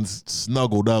 holding hands,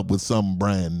 snuggled up with something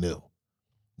brand new.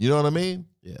 You know what I mean?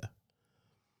 Yeah.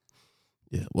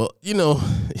 Yeah. Well,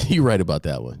 you're right about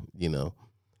that one.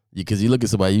 Because you look at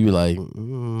somebody, you're like,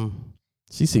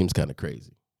 she seems kind of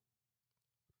crazy.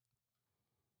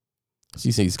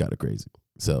 She seems kind of crazy.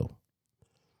 So,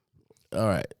 all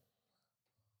right.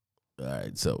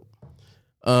 So,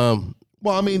 Well,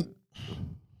 I mean,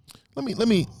 let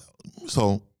me.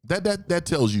 So that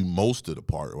tells you most of the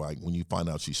part, right? When you find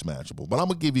out she's smashable. But I'm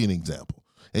gonna give you an example,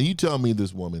 and you tell me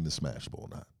this woman is smashable or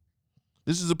not.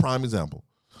 This is a prime example.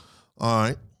 All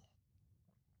right.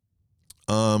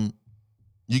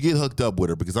 You get hooked up with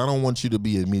her because I don't want you to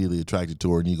be immediately attracted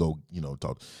to her and you go,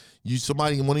 talk.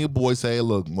 One of your boys say, hey,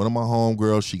 look, one of my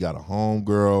homegirls, she got a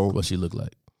homegirl. What she look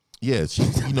like? Yeah, she,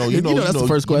 that's the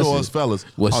first question. Us fellas.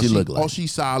 What she look like? Oh,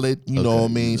 she's solid. You know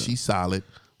what I mean? Yeah. She's solid.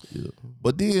 Yeah.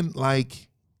 But then,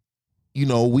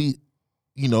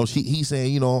 he's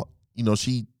saying,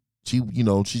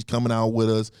 she's coming out with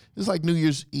us. It's like New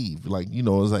Year's Eve.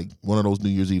 It's like one of those New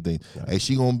Year's Eve things. Right. Hey,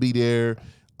 she gonna be there.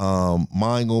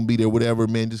 Mine gonna be there, whatever,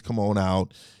 man, just come on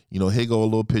out. Here go a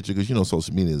little picture, because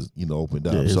social media is, opened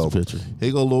up. Yeah, so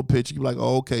here go a little picture. You be like,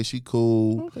 oh, okay, she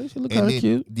cool. Okay, she look kind of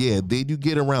cute. Yeah, then you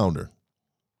get around her.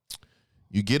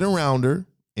 You get around her,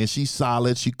 and she's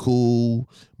solid, she cool,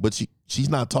 but she's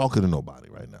not talking to nobody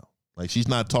right now. Like, she's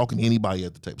not talking to anybody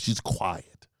at the table. She's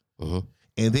quiet. Uh-huh.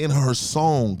 And then her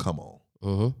song come on.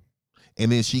 Uh-huh.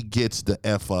 And then she gets the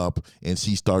F up and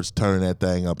she starts turning that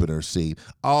thing up in her seat.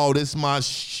 Oh, this is my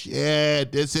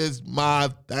shit. This is my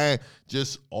thing.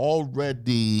 Just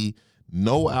already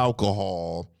no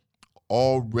alcohol,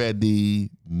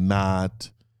 already not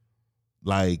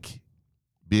like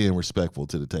being respectful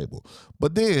to the table.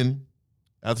 But then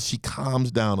after she calms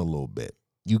down a little bit,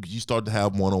 you start to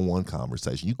have one-on-one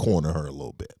conversation. You corner her a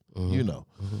little bit,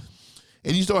 Mm-hmm.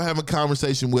 And you start having a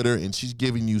conversation with her, and she's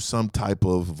giving you some type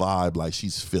of vibe like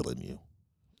she's feeling you.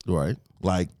 Right.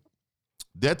 Like,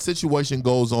 that situation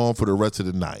goes on for the rest of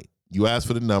the night. You ask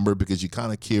for the number because you're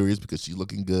kind of curious because she's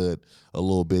looking good a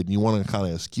little bit, and you want to kind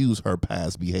of excuse her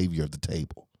past behavior at the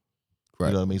table. Right.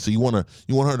 You know what I mean? So you want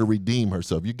her to redeem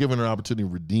herself. You're giving her an opportunity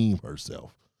to redeem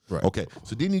herself. Right. Okay.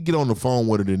 So then you get on the phone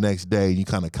with her the next day and you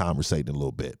kind of conversating a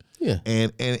little bit. Yeah.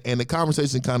 And the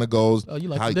conversation kind of goes. Oh, you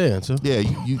like to dance, huh? Yeah.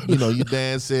 You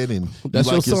dancing and that's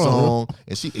you like your song. Huh?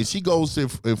 And she goes to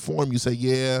inform you, say,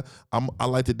 yeah, I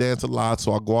like to dance a lot,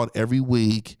 so I go out every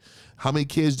week. How many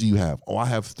kids do you have? Oh, I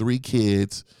have 3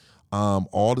 kids.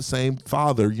 All the same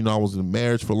father. I was in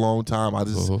marriage for a long time. I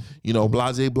just,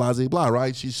 blase, blah,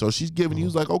 right? She's giving you,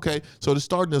 like, okay. So they're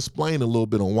starting to explain a little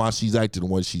bit on why she's acting the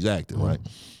way she's acting, right?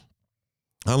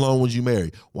 How long was you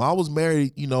married? Well, I was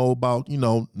married, about,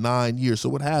 9 years. So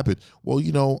what happened?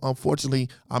 Well, unfortunately,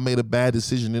 I made a bad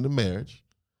decision in the marriage.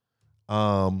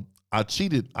 I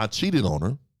cheated on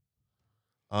her.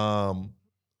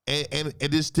 And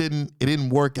it didn't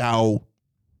work out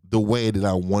the way that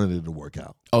I wanted it to work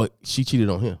out. Oh, she cheated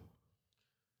on him?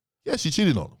 Yeah, she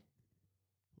cheated on him.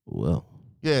 Well.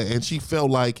 Yeah, and she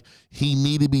felt like he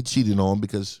needed to be cheated on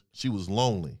because she was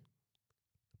lonely.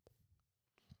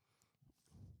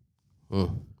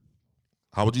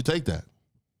 How would you take that?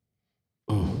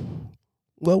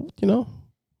 Well,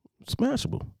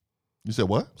 smashable. You said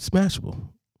what? Smashable.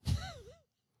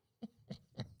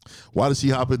 Why does she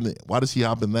hop in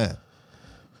that?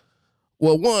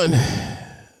 Well, one,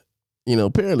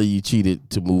 apparently you cheated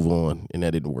to move on and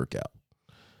that didn't work out.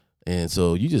 And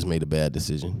so you just made a bad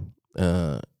decision.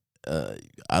 I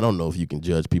don't know if you can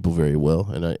judge people very well.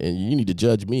 And you need to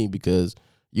judge me because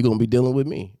you're going to be dealing with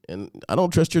me. And I don't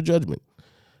trust your judgment.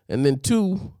 And then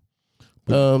 2,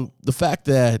 the fact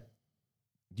that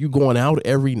you going out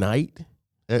every night.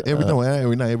 Every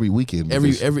night, every weekend. If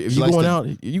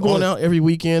you going out every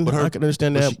weekend, I can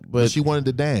understand that. But she wanted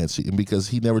to dance because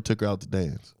he never took her out to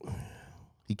dance.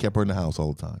 He kept her in the house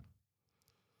all the time.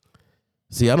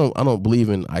 See, I don't believe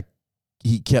in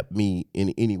he kept me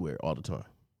in anywhere all the time.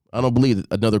 I don't believe that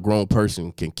another grown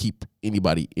person can keep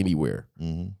anybody anywhere.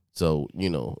 Mm-hmm. So,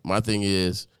 my thing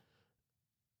is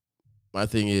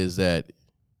that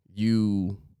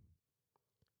you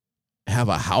have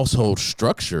a household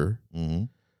structure, mm-hmm.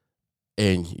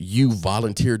 and you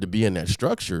volunteered to be in that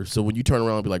structure. So when you turn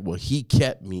around and be like, well, he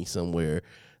kept me somewhere,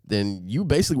 then you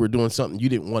basically were doing something you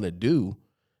didn't want to do.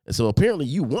 And so apparently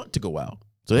you want to go out.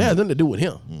 So it has nothing to do with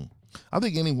him. Mm-hmm. I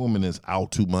think any woman that's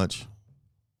out too much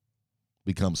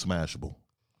becomes smashable.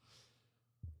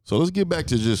 So let's get back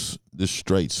to just this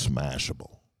straight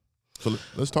smashable. So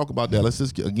let's talk about that.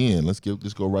 Let's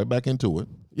go right back into it.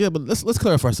 Yeah, but let's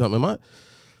clarify something.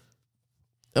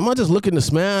 Am I just looking to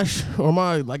smash, or am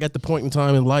I like at the point in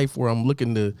time in life where I'm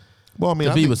looking to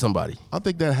be with somebody? I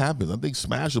think that happens. I think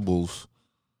smashables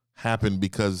happen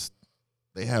because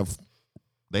they have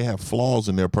they have flaws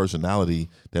in their personality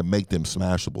that make them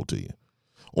smashable to you.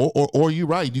 Or you're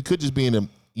right. You could just be in a,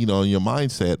 in your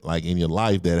mindset, like in your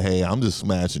life, that hey, I'm just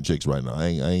smashing chicks right now. I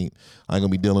ain't gonna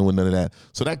be dealing with none of that.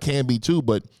 So that can be too.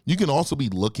 But you can also be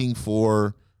looking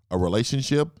for a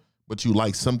relationship, but you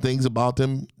like some things about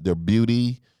them, their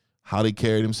beauty, how they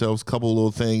carry themselves, couple of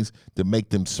little things that make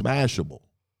them smashable.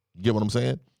 You get what I'm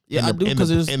saying? Yeah, I do,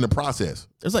 because in the process.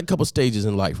 There's like a couple stages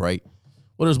in life, right?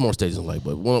 Well, there's more stages in life,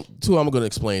 but two I'm going to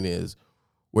explain is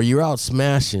where you're out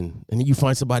smashing and then you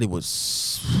find somebody with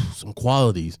some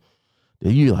qualities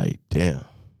that you're like, damn,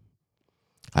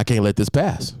 I can't let this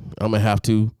pass. I'm going to have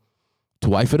to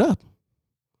wife it up.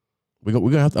 I'm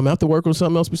going to have to work on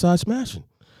something else besides smashing.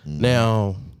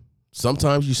 Now,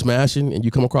 sometimes you smashing and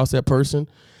you come across that person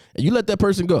and you let that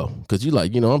person go because you're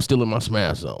like, I'm still in my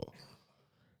smash zone.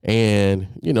 And,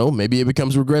 maybe it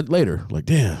becomes regret later. Like,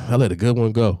 damn, I let a good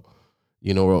one go,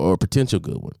 or a potential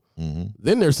good one. Mm-hmm.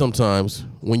 Then there's sometimes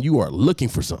when you are looking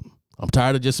for something. I'm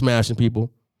tired of just smashing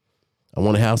people. I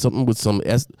want to have something with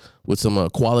some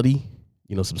quality,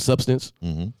 some substance.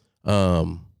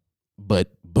 Mm-hmm.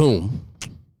 But boom,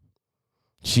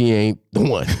 she ain't the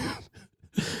one.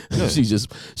 She's just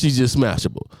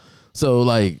smashable. So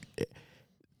like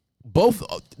both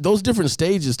those different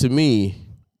stages to me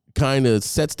kind of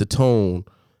sets the tone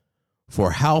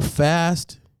for how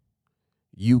fast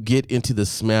you get into the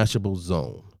smashable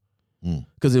zone.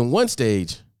 Because in one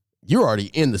stage, you're already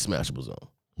in the smashable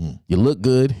zone. You look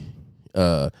good.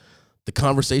 The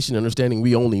conversation, understanding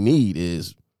we only need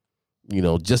is,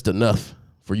 just enough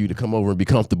for you to come over and be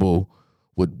comfortable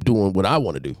with doing what I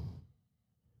want to do.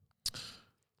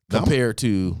 Compared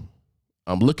to,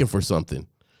 I'm looking for something.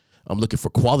 I'm looking for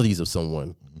qualities of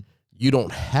someone. You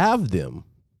don't have them.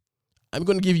 I'm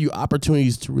going to give you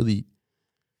opportunities to really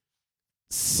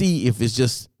see if it's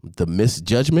just the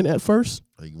misjudgment at first.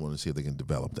 You want to see if they can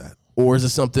develop that. Or is it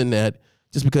something that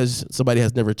just because somebody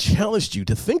has never challenged you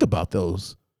to think about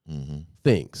those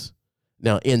things?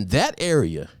 Now, in that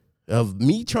area of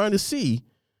me trying to see,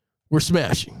 we're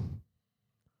smashing.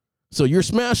 So you're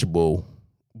smashable,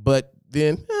 but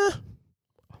then,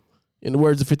 in the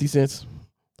words of 50 Cent,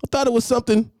 I thought it was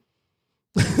something,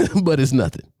 but it's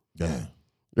nothing. Yeah.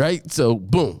 Right? So,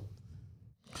 boom.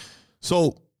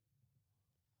 So,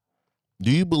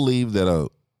 do you believe that a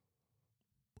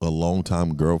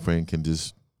longtime girlfriend can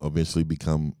just eventually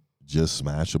become just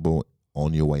smashable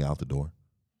on your way out the door?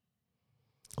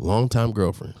 Longtime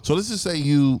girlfriend. So let's just say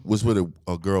you was with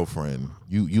a girlfriend.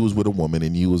 You was with a woman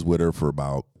and you was with her for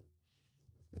about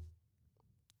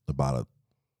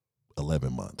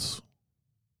 11 months.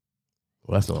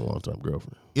 Well, that's not a long-time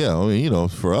girlfriend. Yeah, I mean,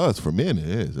 for us, for men, it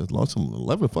is. It's long,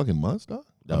 11 fucking months, dog.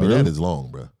 I mean, really? that is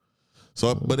long, bro.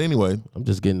 So, but anyway. I'm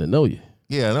just getting to know you.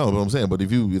 Yeah, I know what I'm saying. But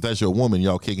if that's your woman,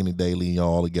 y'all kicking it daily, and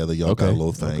y'all all together, y'all got a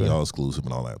little thing, y'all exclusive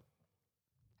and all that.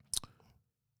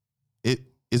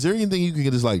 Is there anything you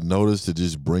can just like notice to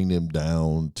just bring them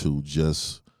down to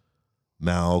just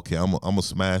now, okay, I'm gonna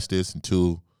smash this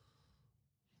until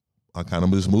I kind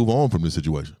of just move on from this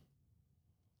situation?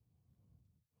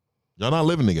 Y'all not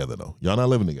living together though. Y'all not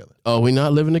living together. Oh, we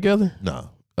not living together? No.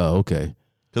 Oh, okay.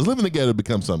 Because living together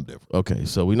becomes something different. Okay,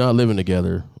 so we not living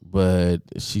together, but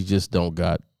she just don't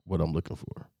got what I'm looking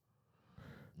for.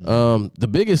 The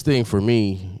biggest thing for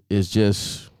me is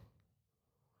just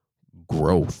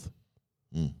growth.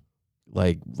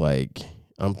 Like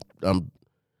I'm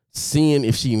seeing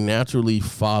if she naturally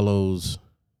follows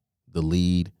the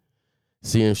lead,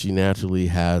 seeing if she naturally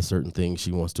has certain things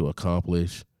she wants to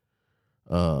accomplish.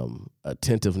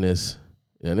 Attentiveness,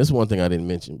 and this is one thing I didn't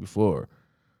mention before.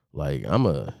 Like I'm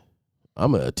an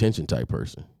attention type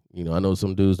person. I know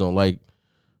some dudes don't like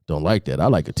that. I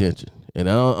like attention, and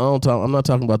I'm not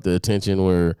talking about the attention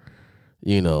where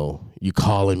you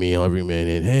calling me every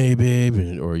minute, hey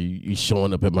babe, or you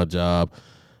showing up at my job.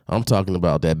 I'm talking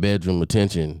about that bedroom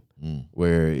attention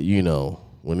where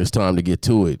when it's time to get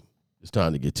to it, it's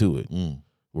time to get to it.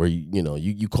 Where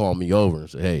you call me over and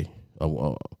say, hey, I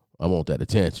want that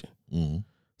attention.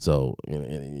 So I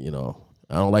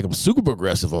don't like them super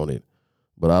aggressive on it,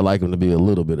 but I like them to be a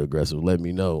little bit aggressive. Let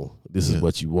me know this is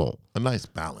what you want. A nice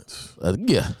balance. A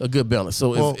good balance.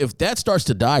 So if that starts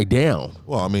to die down.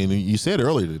 Well, I mean, you said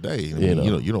earlier today,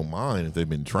 you don't mind if they've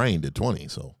been trained at 20.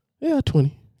 So yeah,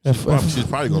 20. She's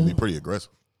probably going to be pretty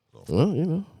aggressive. So.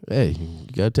 Well, hey, you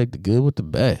got to take the good with the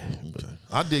bad. Okay.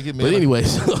 I dig it, man. But anyway,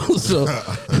 so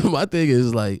my thing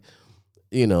is like,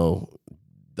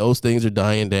 those things are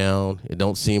dying down. It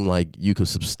don't seem like you could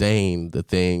sustain the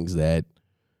things that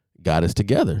got us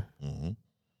together.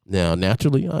 Now,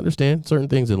 naturally, I understand certain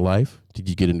things in life. Did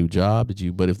you get a new job?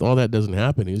 But if all that doesn't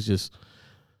happen, it's just,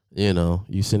 You know,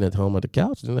 you sitting at home at the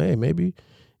couch and hey, maybe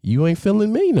you ain't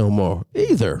feeling me no more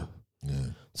either. Yeah.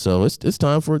 So it's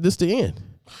time for this to end.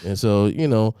 And so, you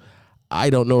know, I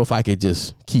don't know if I could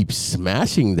just keep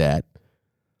smashing that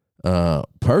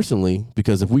personally,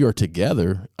 because if we are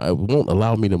together, it won't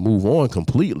allow me to move on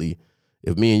completely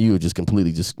if me and you are just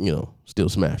completely just, you know, still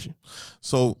smashing.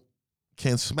 So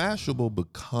can smashable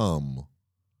become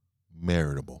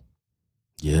marriageable?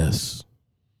 Yes.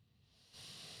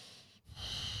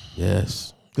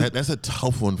 Yes. That's a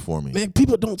tough one for me. Man,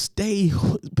 people don't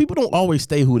always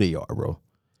stay who they are, bro.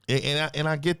 And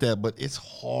I get that, but it's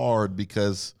hard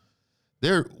because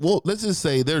let's just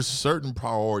say there's certain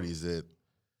priorities that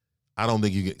I don't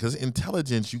think you get, because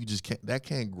intelligence, you just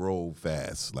can't grow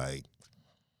fast. Like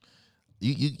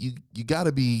you got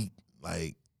to be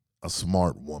like a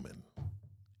smart woman,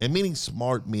 and meaning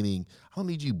smart, meaning I don't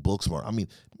need you book smart. I mean,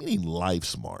 meaning life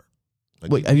smart.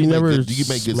 Like, wait, have you never make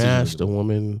good smashed a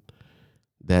woman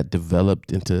that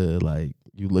developed into like,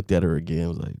 you looked at her again,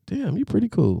 was like, damn, you pretty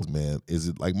cool, man? Is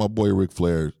it like my boy Ric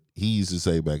Flair? He used to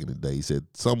say back in the day, he said,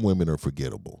 some women are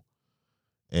forgettable.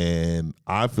 And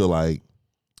I feel like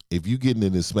if you getting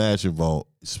in the smashing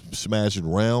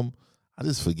realm, I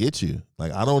just forget you.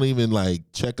 Like, I don't even like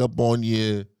check up on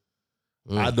you.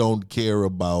 I don't care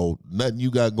about nothing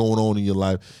you got going on in your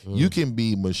life. You can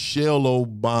be Michelle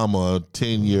Obama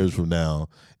 10 years from now,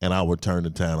 and I would turn the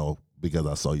channel because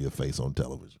I saw your face on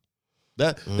television.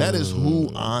 That is who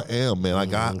I am, man.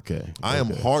 Like I am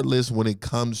heartless when it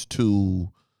comes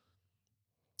to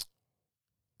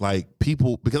like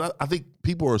people, because I think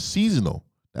people are seasonal.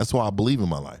 That's why I believe in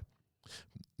my life.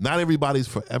 Not everybody's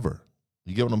forever.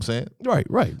 You get what I'm saying? Right.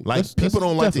 Like people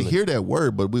don't like to hear that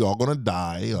word, but we all gonna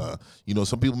die. You know,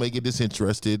 some people may get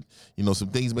disinterested. You know, some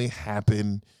things may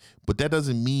happen, but that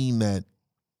doesn't mean that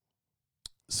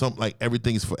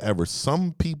everything's forever.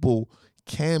 Some people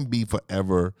can be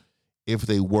forever if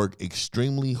they work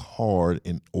extremely hard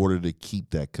in order to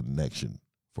keep that connection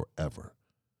forever.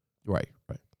 Right.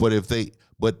 But if they,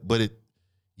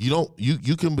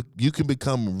 you can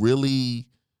become really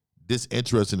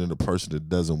disinterested in a person that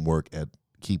doesn't work at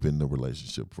keeping the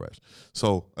relationship fresh.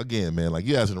 So again, man, like,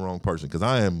 you're asking the wrong person, because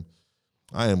I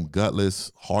am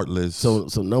gutless, heartless. So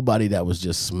nobody that was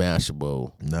just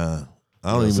smashable. Nah.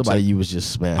 I don't even somebody check. you was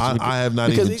just smashing. I have not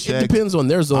because even checked. It depends on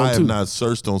their zone I have too. not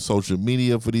searched on social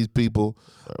media for these people.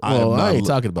 Well, I ain't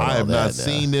talking about all I have that not now.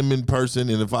 seen them in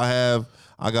person, and if I have,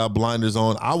 I got blinders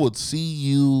on. I would see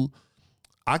you.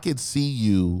 I could see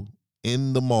you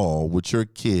in the mall with your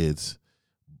kids,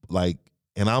 like,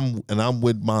 and I'm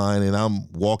with mine, and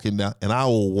I'm walking down, and I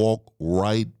will walk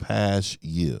right past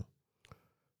you.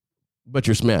 But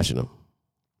you're smashing them.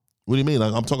 What do you mean?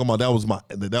 Like, I'm talking about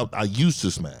that I used to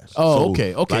smash. Oh, so,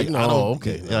 okay. Like, no, I don't,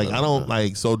 okay. Like, I don't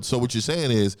like. So what you're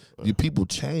saying is, you people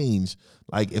change.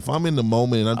 Like, if I'm in the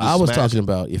moment and I'm just I was smashing, talking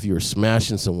about if you're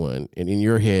smashing someone and in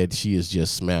your head she is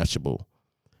just smashable.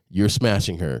 You're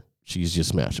smashing her. She's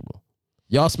just smashable.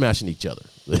 Y'all smashing each other.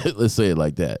 Let's say it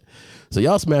like that. So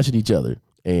y'all smashing each other,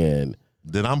 and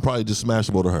then I'm probably just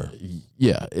smashable to her.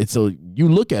 Yeah. And so you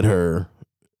look at her,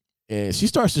 and she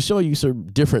starts to show you some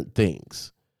different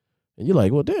things. And you're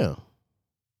like, well, damn,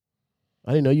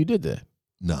 I didn't know you did that.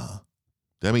 Nah,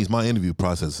 that means my interview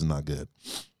process is not good.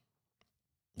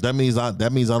 That means I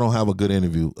don't have a good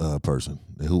interview person,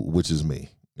 which is me.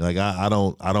 Like, I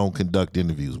don't conduct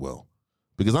interviews well,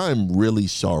 because I am really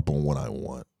sharp on what I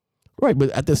want. Right, but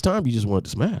at this time you just wanted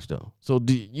to smash though. So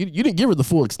you didn't give her the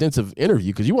full extensive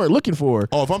interview because you weren't looking for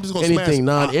if I'm just gonna anything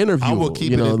non-interview. I will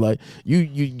keep it. Like you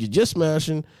just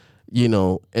smashing.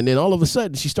 And then all of a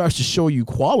sudden she starts to show you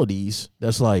qualities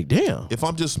that's like, damn. If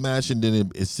I'm just smashing, then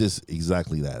it's just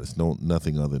exactly that. It's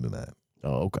nothing other than that.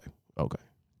 Oh, okay.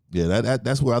 Yeah,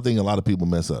 that's where I think a lot of people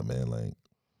mess up, man. Like,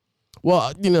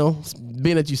 well, being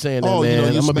that you saying that, man,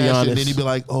 I'm gonna be honest. And then you be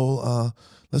like,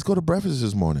 let's go to breakfast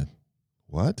this morning.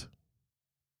 What?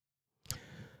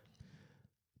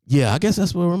 Yeah, I guess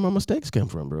that's where my mistakes come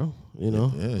from, bro.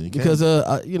 Yeah, because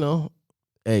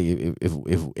hey,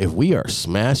 if we are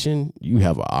smashing, you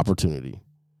have an opportunity.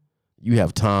 You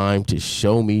have time to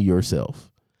show me yourself.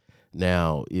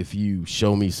 Now, if you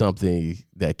show me something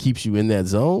that keeps you in that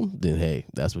zone, then hey,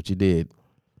 that's what you did.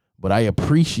 But I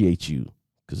appreciate you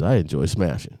because I enjoy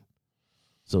smashing.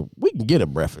 So we can get a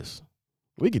breakfast.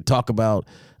 We can talk about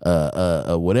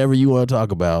whatever you want to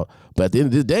talk about. But at the end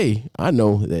of the day, I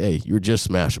know that, hey, you're just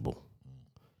smashable.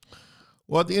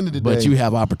 Well, at the end of the day. But you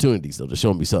have opportunities, though, to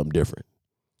show me something different.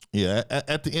 Yeah,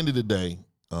 at the end of the day,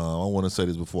 I want to say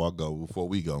this before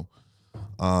we go.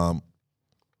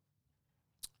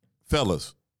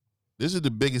 Fellas, This is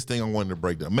the biggest thing I wanted to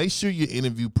break down. Make sure your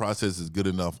interview process is good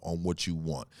enough on what you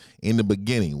want. In the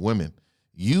beginning, women,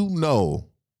 you know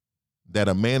that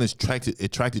a man is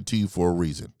attracted to you for a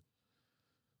reason.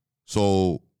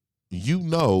 So you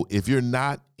know if you're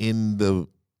not in the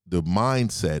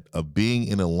mindset of being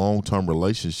in a long-term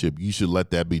relationship, you should let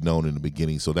that be known in the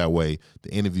beginning. So that way the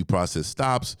interview process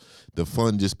stops, the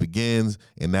fun just begins,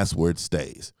 and that's where it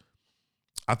stays.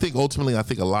 I think ultimately,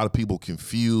 a lot of people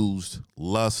confused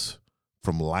lust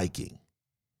from liking.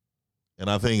 And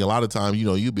I think a lot of times,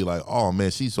 you'd be like, oh man,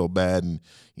 she's so bad. And,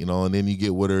 and then you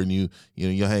get with her and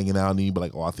you're hanging out and you be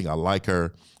like, oh, I think I like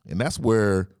her. And that's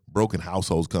where broken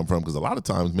households come from. Because a lot of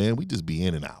times, man, we just be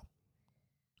in and out.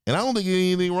 And I don't think there's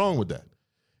anything wrong with that.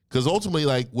 Because ultimately,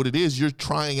 like what it is, you're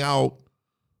trying out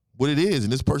what it is.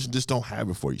 And this person just don't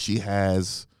have it for you. She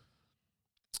has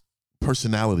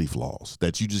personality flaws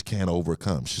that you just can't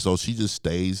overcome. So she just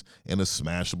stays in a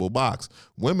smashable box.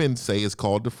 Women say it's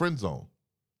called the friend zone.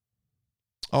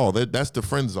 Oh, that's the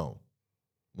friend zone.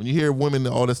 When you hear women,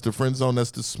 oh, that's the friend zone,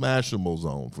 that's the smashable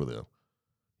zone for them.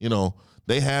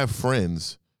 They have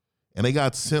friends and they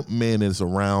got simp men that's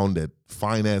around that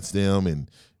finance them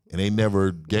and they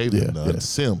never gave them none. Yeah.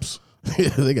 Simps. Yeah,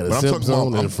 they got a simp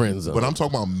zone and a friend zone. But I'm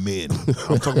talking about men.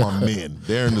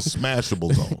 They're in the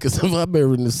smashable zone. Because if I'm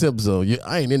ever in the simp zone,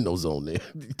 I ain't in no zone there.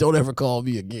 Don't ever call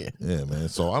me again. Yeah, man.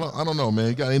 So I don't know, man.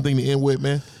 You got anything to end with,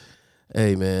 man?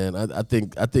 Hey, man. I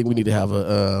think we need to have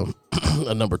a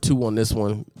number 2 on this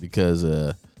one because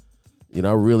I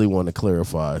really want to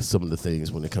clarify some of the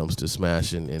things when it comes to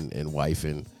smashing and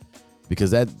wifing,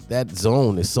 because that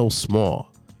zone is so small.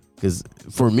 Because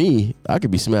for me, I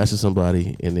could be smashing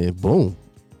somebody and then boom,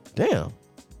 damn.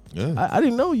 Yeah. I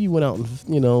didn't know you went out and,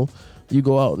 you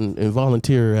go out and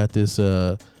volunteer at this,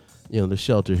 the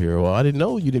shelter here. Well, I didn't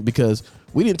know you didn't, because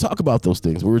we didn't talk about those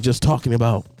things. We were just talking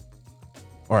about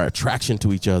our attraction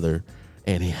to each other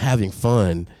and having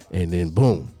fun and then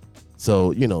boom.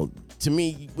 So, to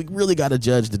me, we really got to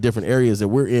judge the different areas that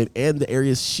we're in and the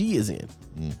areas she is in.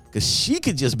 Because she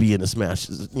could just be in the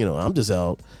smashes. I'm just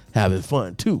out having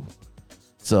fun too.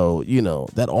 So,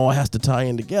 that all has to tie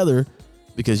in together,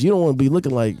 because you don't want to be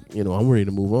looking like, I'm ready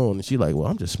to move on. And she like, well,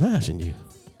 I'm just smashing you.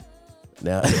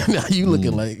 Now you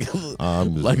looking like a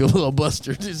little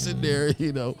buster just sitting there,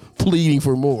 pleading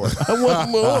for more. I want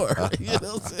more. You know what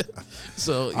I'm saying?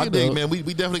 So I think, man, we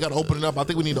definitely got to open it up. I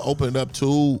think we need to open it up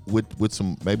too with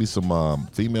some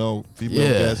female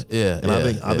guests. Yeah. And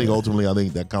I think ultimately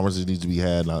that conversation needs to be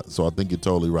had. So I think you're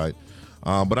totally right.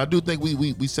 But I do think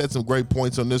we set some great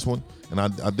points on this one, and I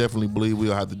definitely believe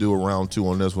we'll have to do a round 2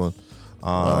 on this one.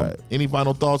 Right. Any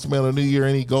final thoughts, man, on New Year?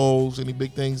 Any goals? Any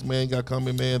big things, man, got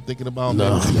coming, man, thinking about?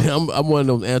 No, man, I'm one of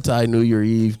those anti-New Year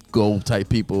Eve goal type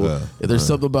people. If there's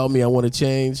something about me I want to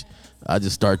change, I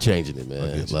just start changing it,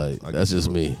 man. That's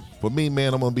just me. For me,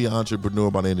 man, I'm going to be an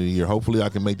entrepreneur by the end of the year. Hopefully I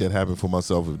can make that happen for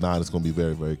myself. If not, it's going to be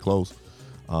very, very close.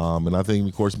 And I think,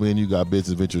 of course, me and you got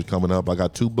business ventures coming up. I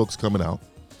got 2 books coming out.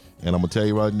 And I'm gonna tell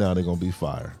you right now, they're gonna be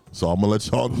fire. So I'm gonna let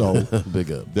y'all know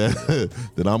big up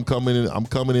that I'm coming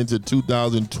into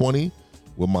 2020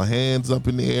 with my hands up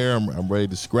in the air. I'm ready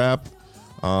to scrap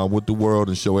with the world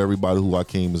and show everybody who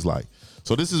Akeem is like.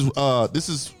 So this is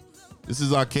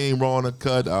Akeem Raw and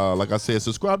Uncut. Like I said,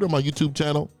 subscribe to my YouTube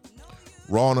channel,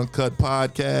 Raw and Uncut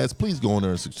Podcast. Please go in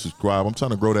there and subscribe. I'm trying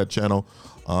to grow that channel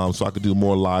so I can do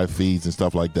more live feeds and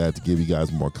stuff like that to give you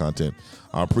guys more content.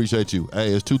 I appreciate you.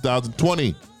 Hey, it's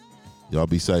 2020. Y'all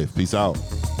be safe. Peace out.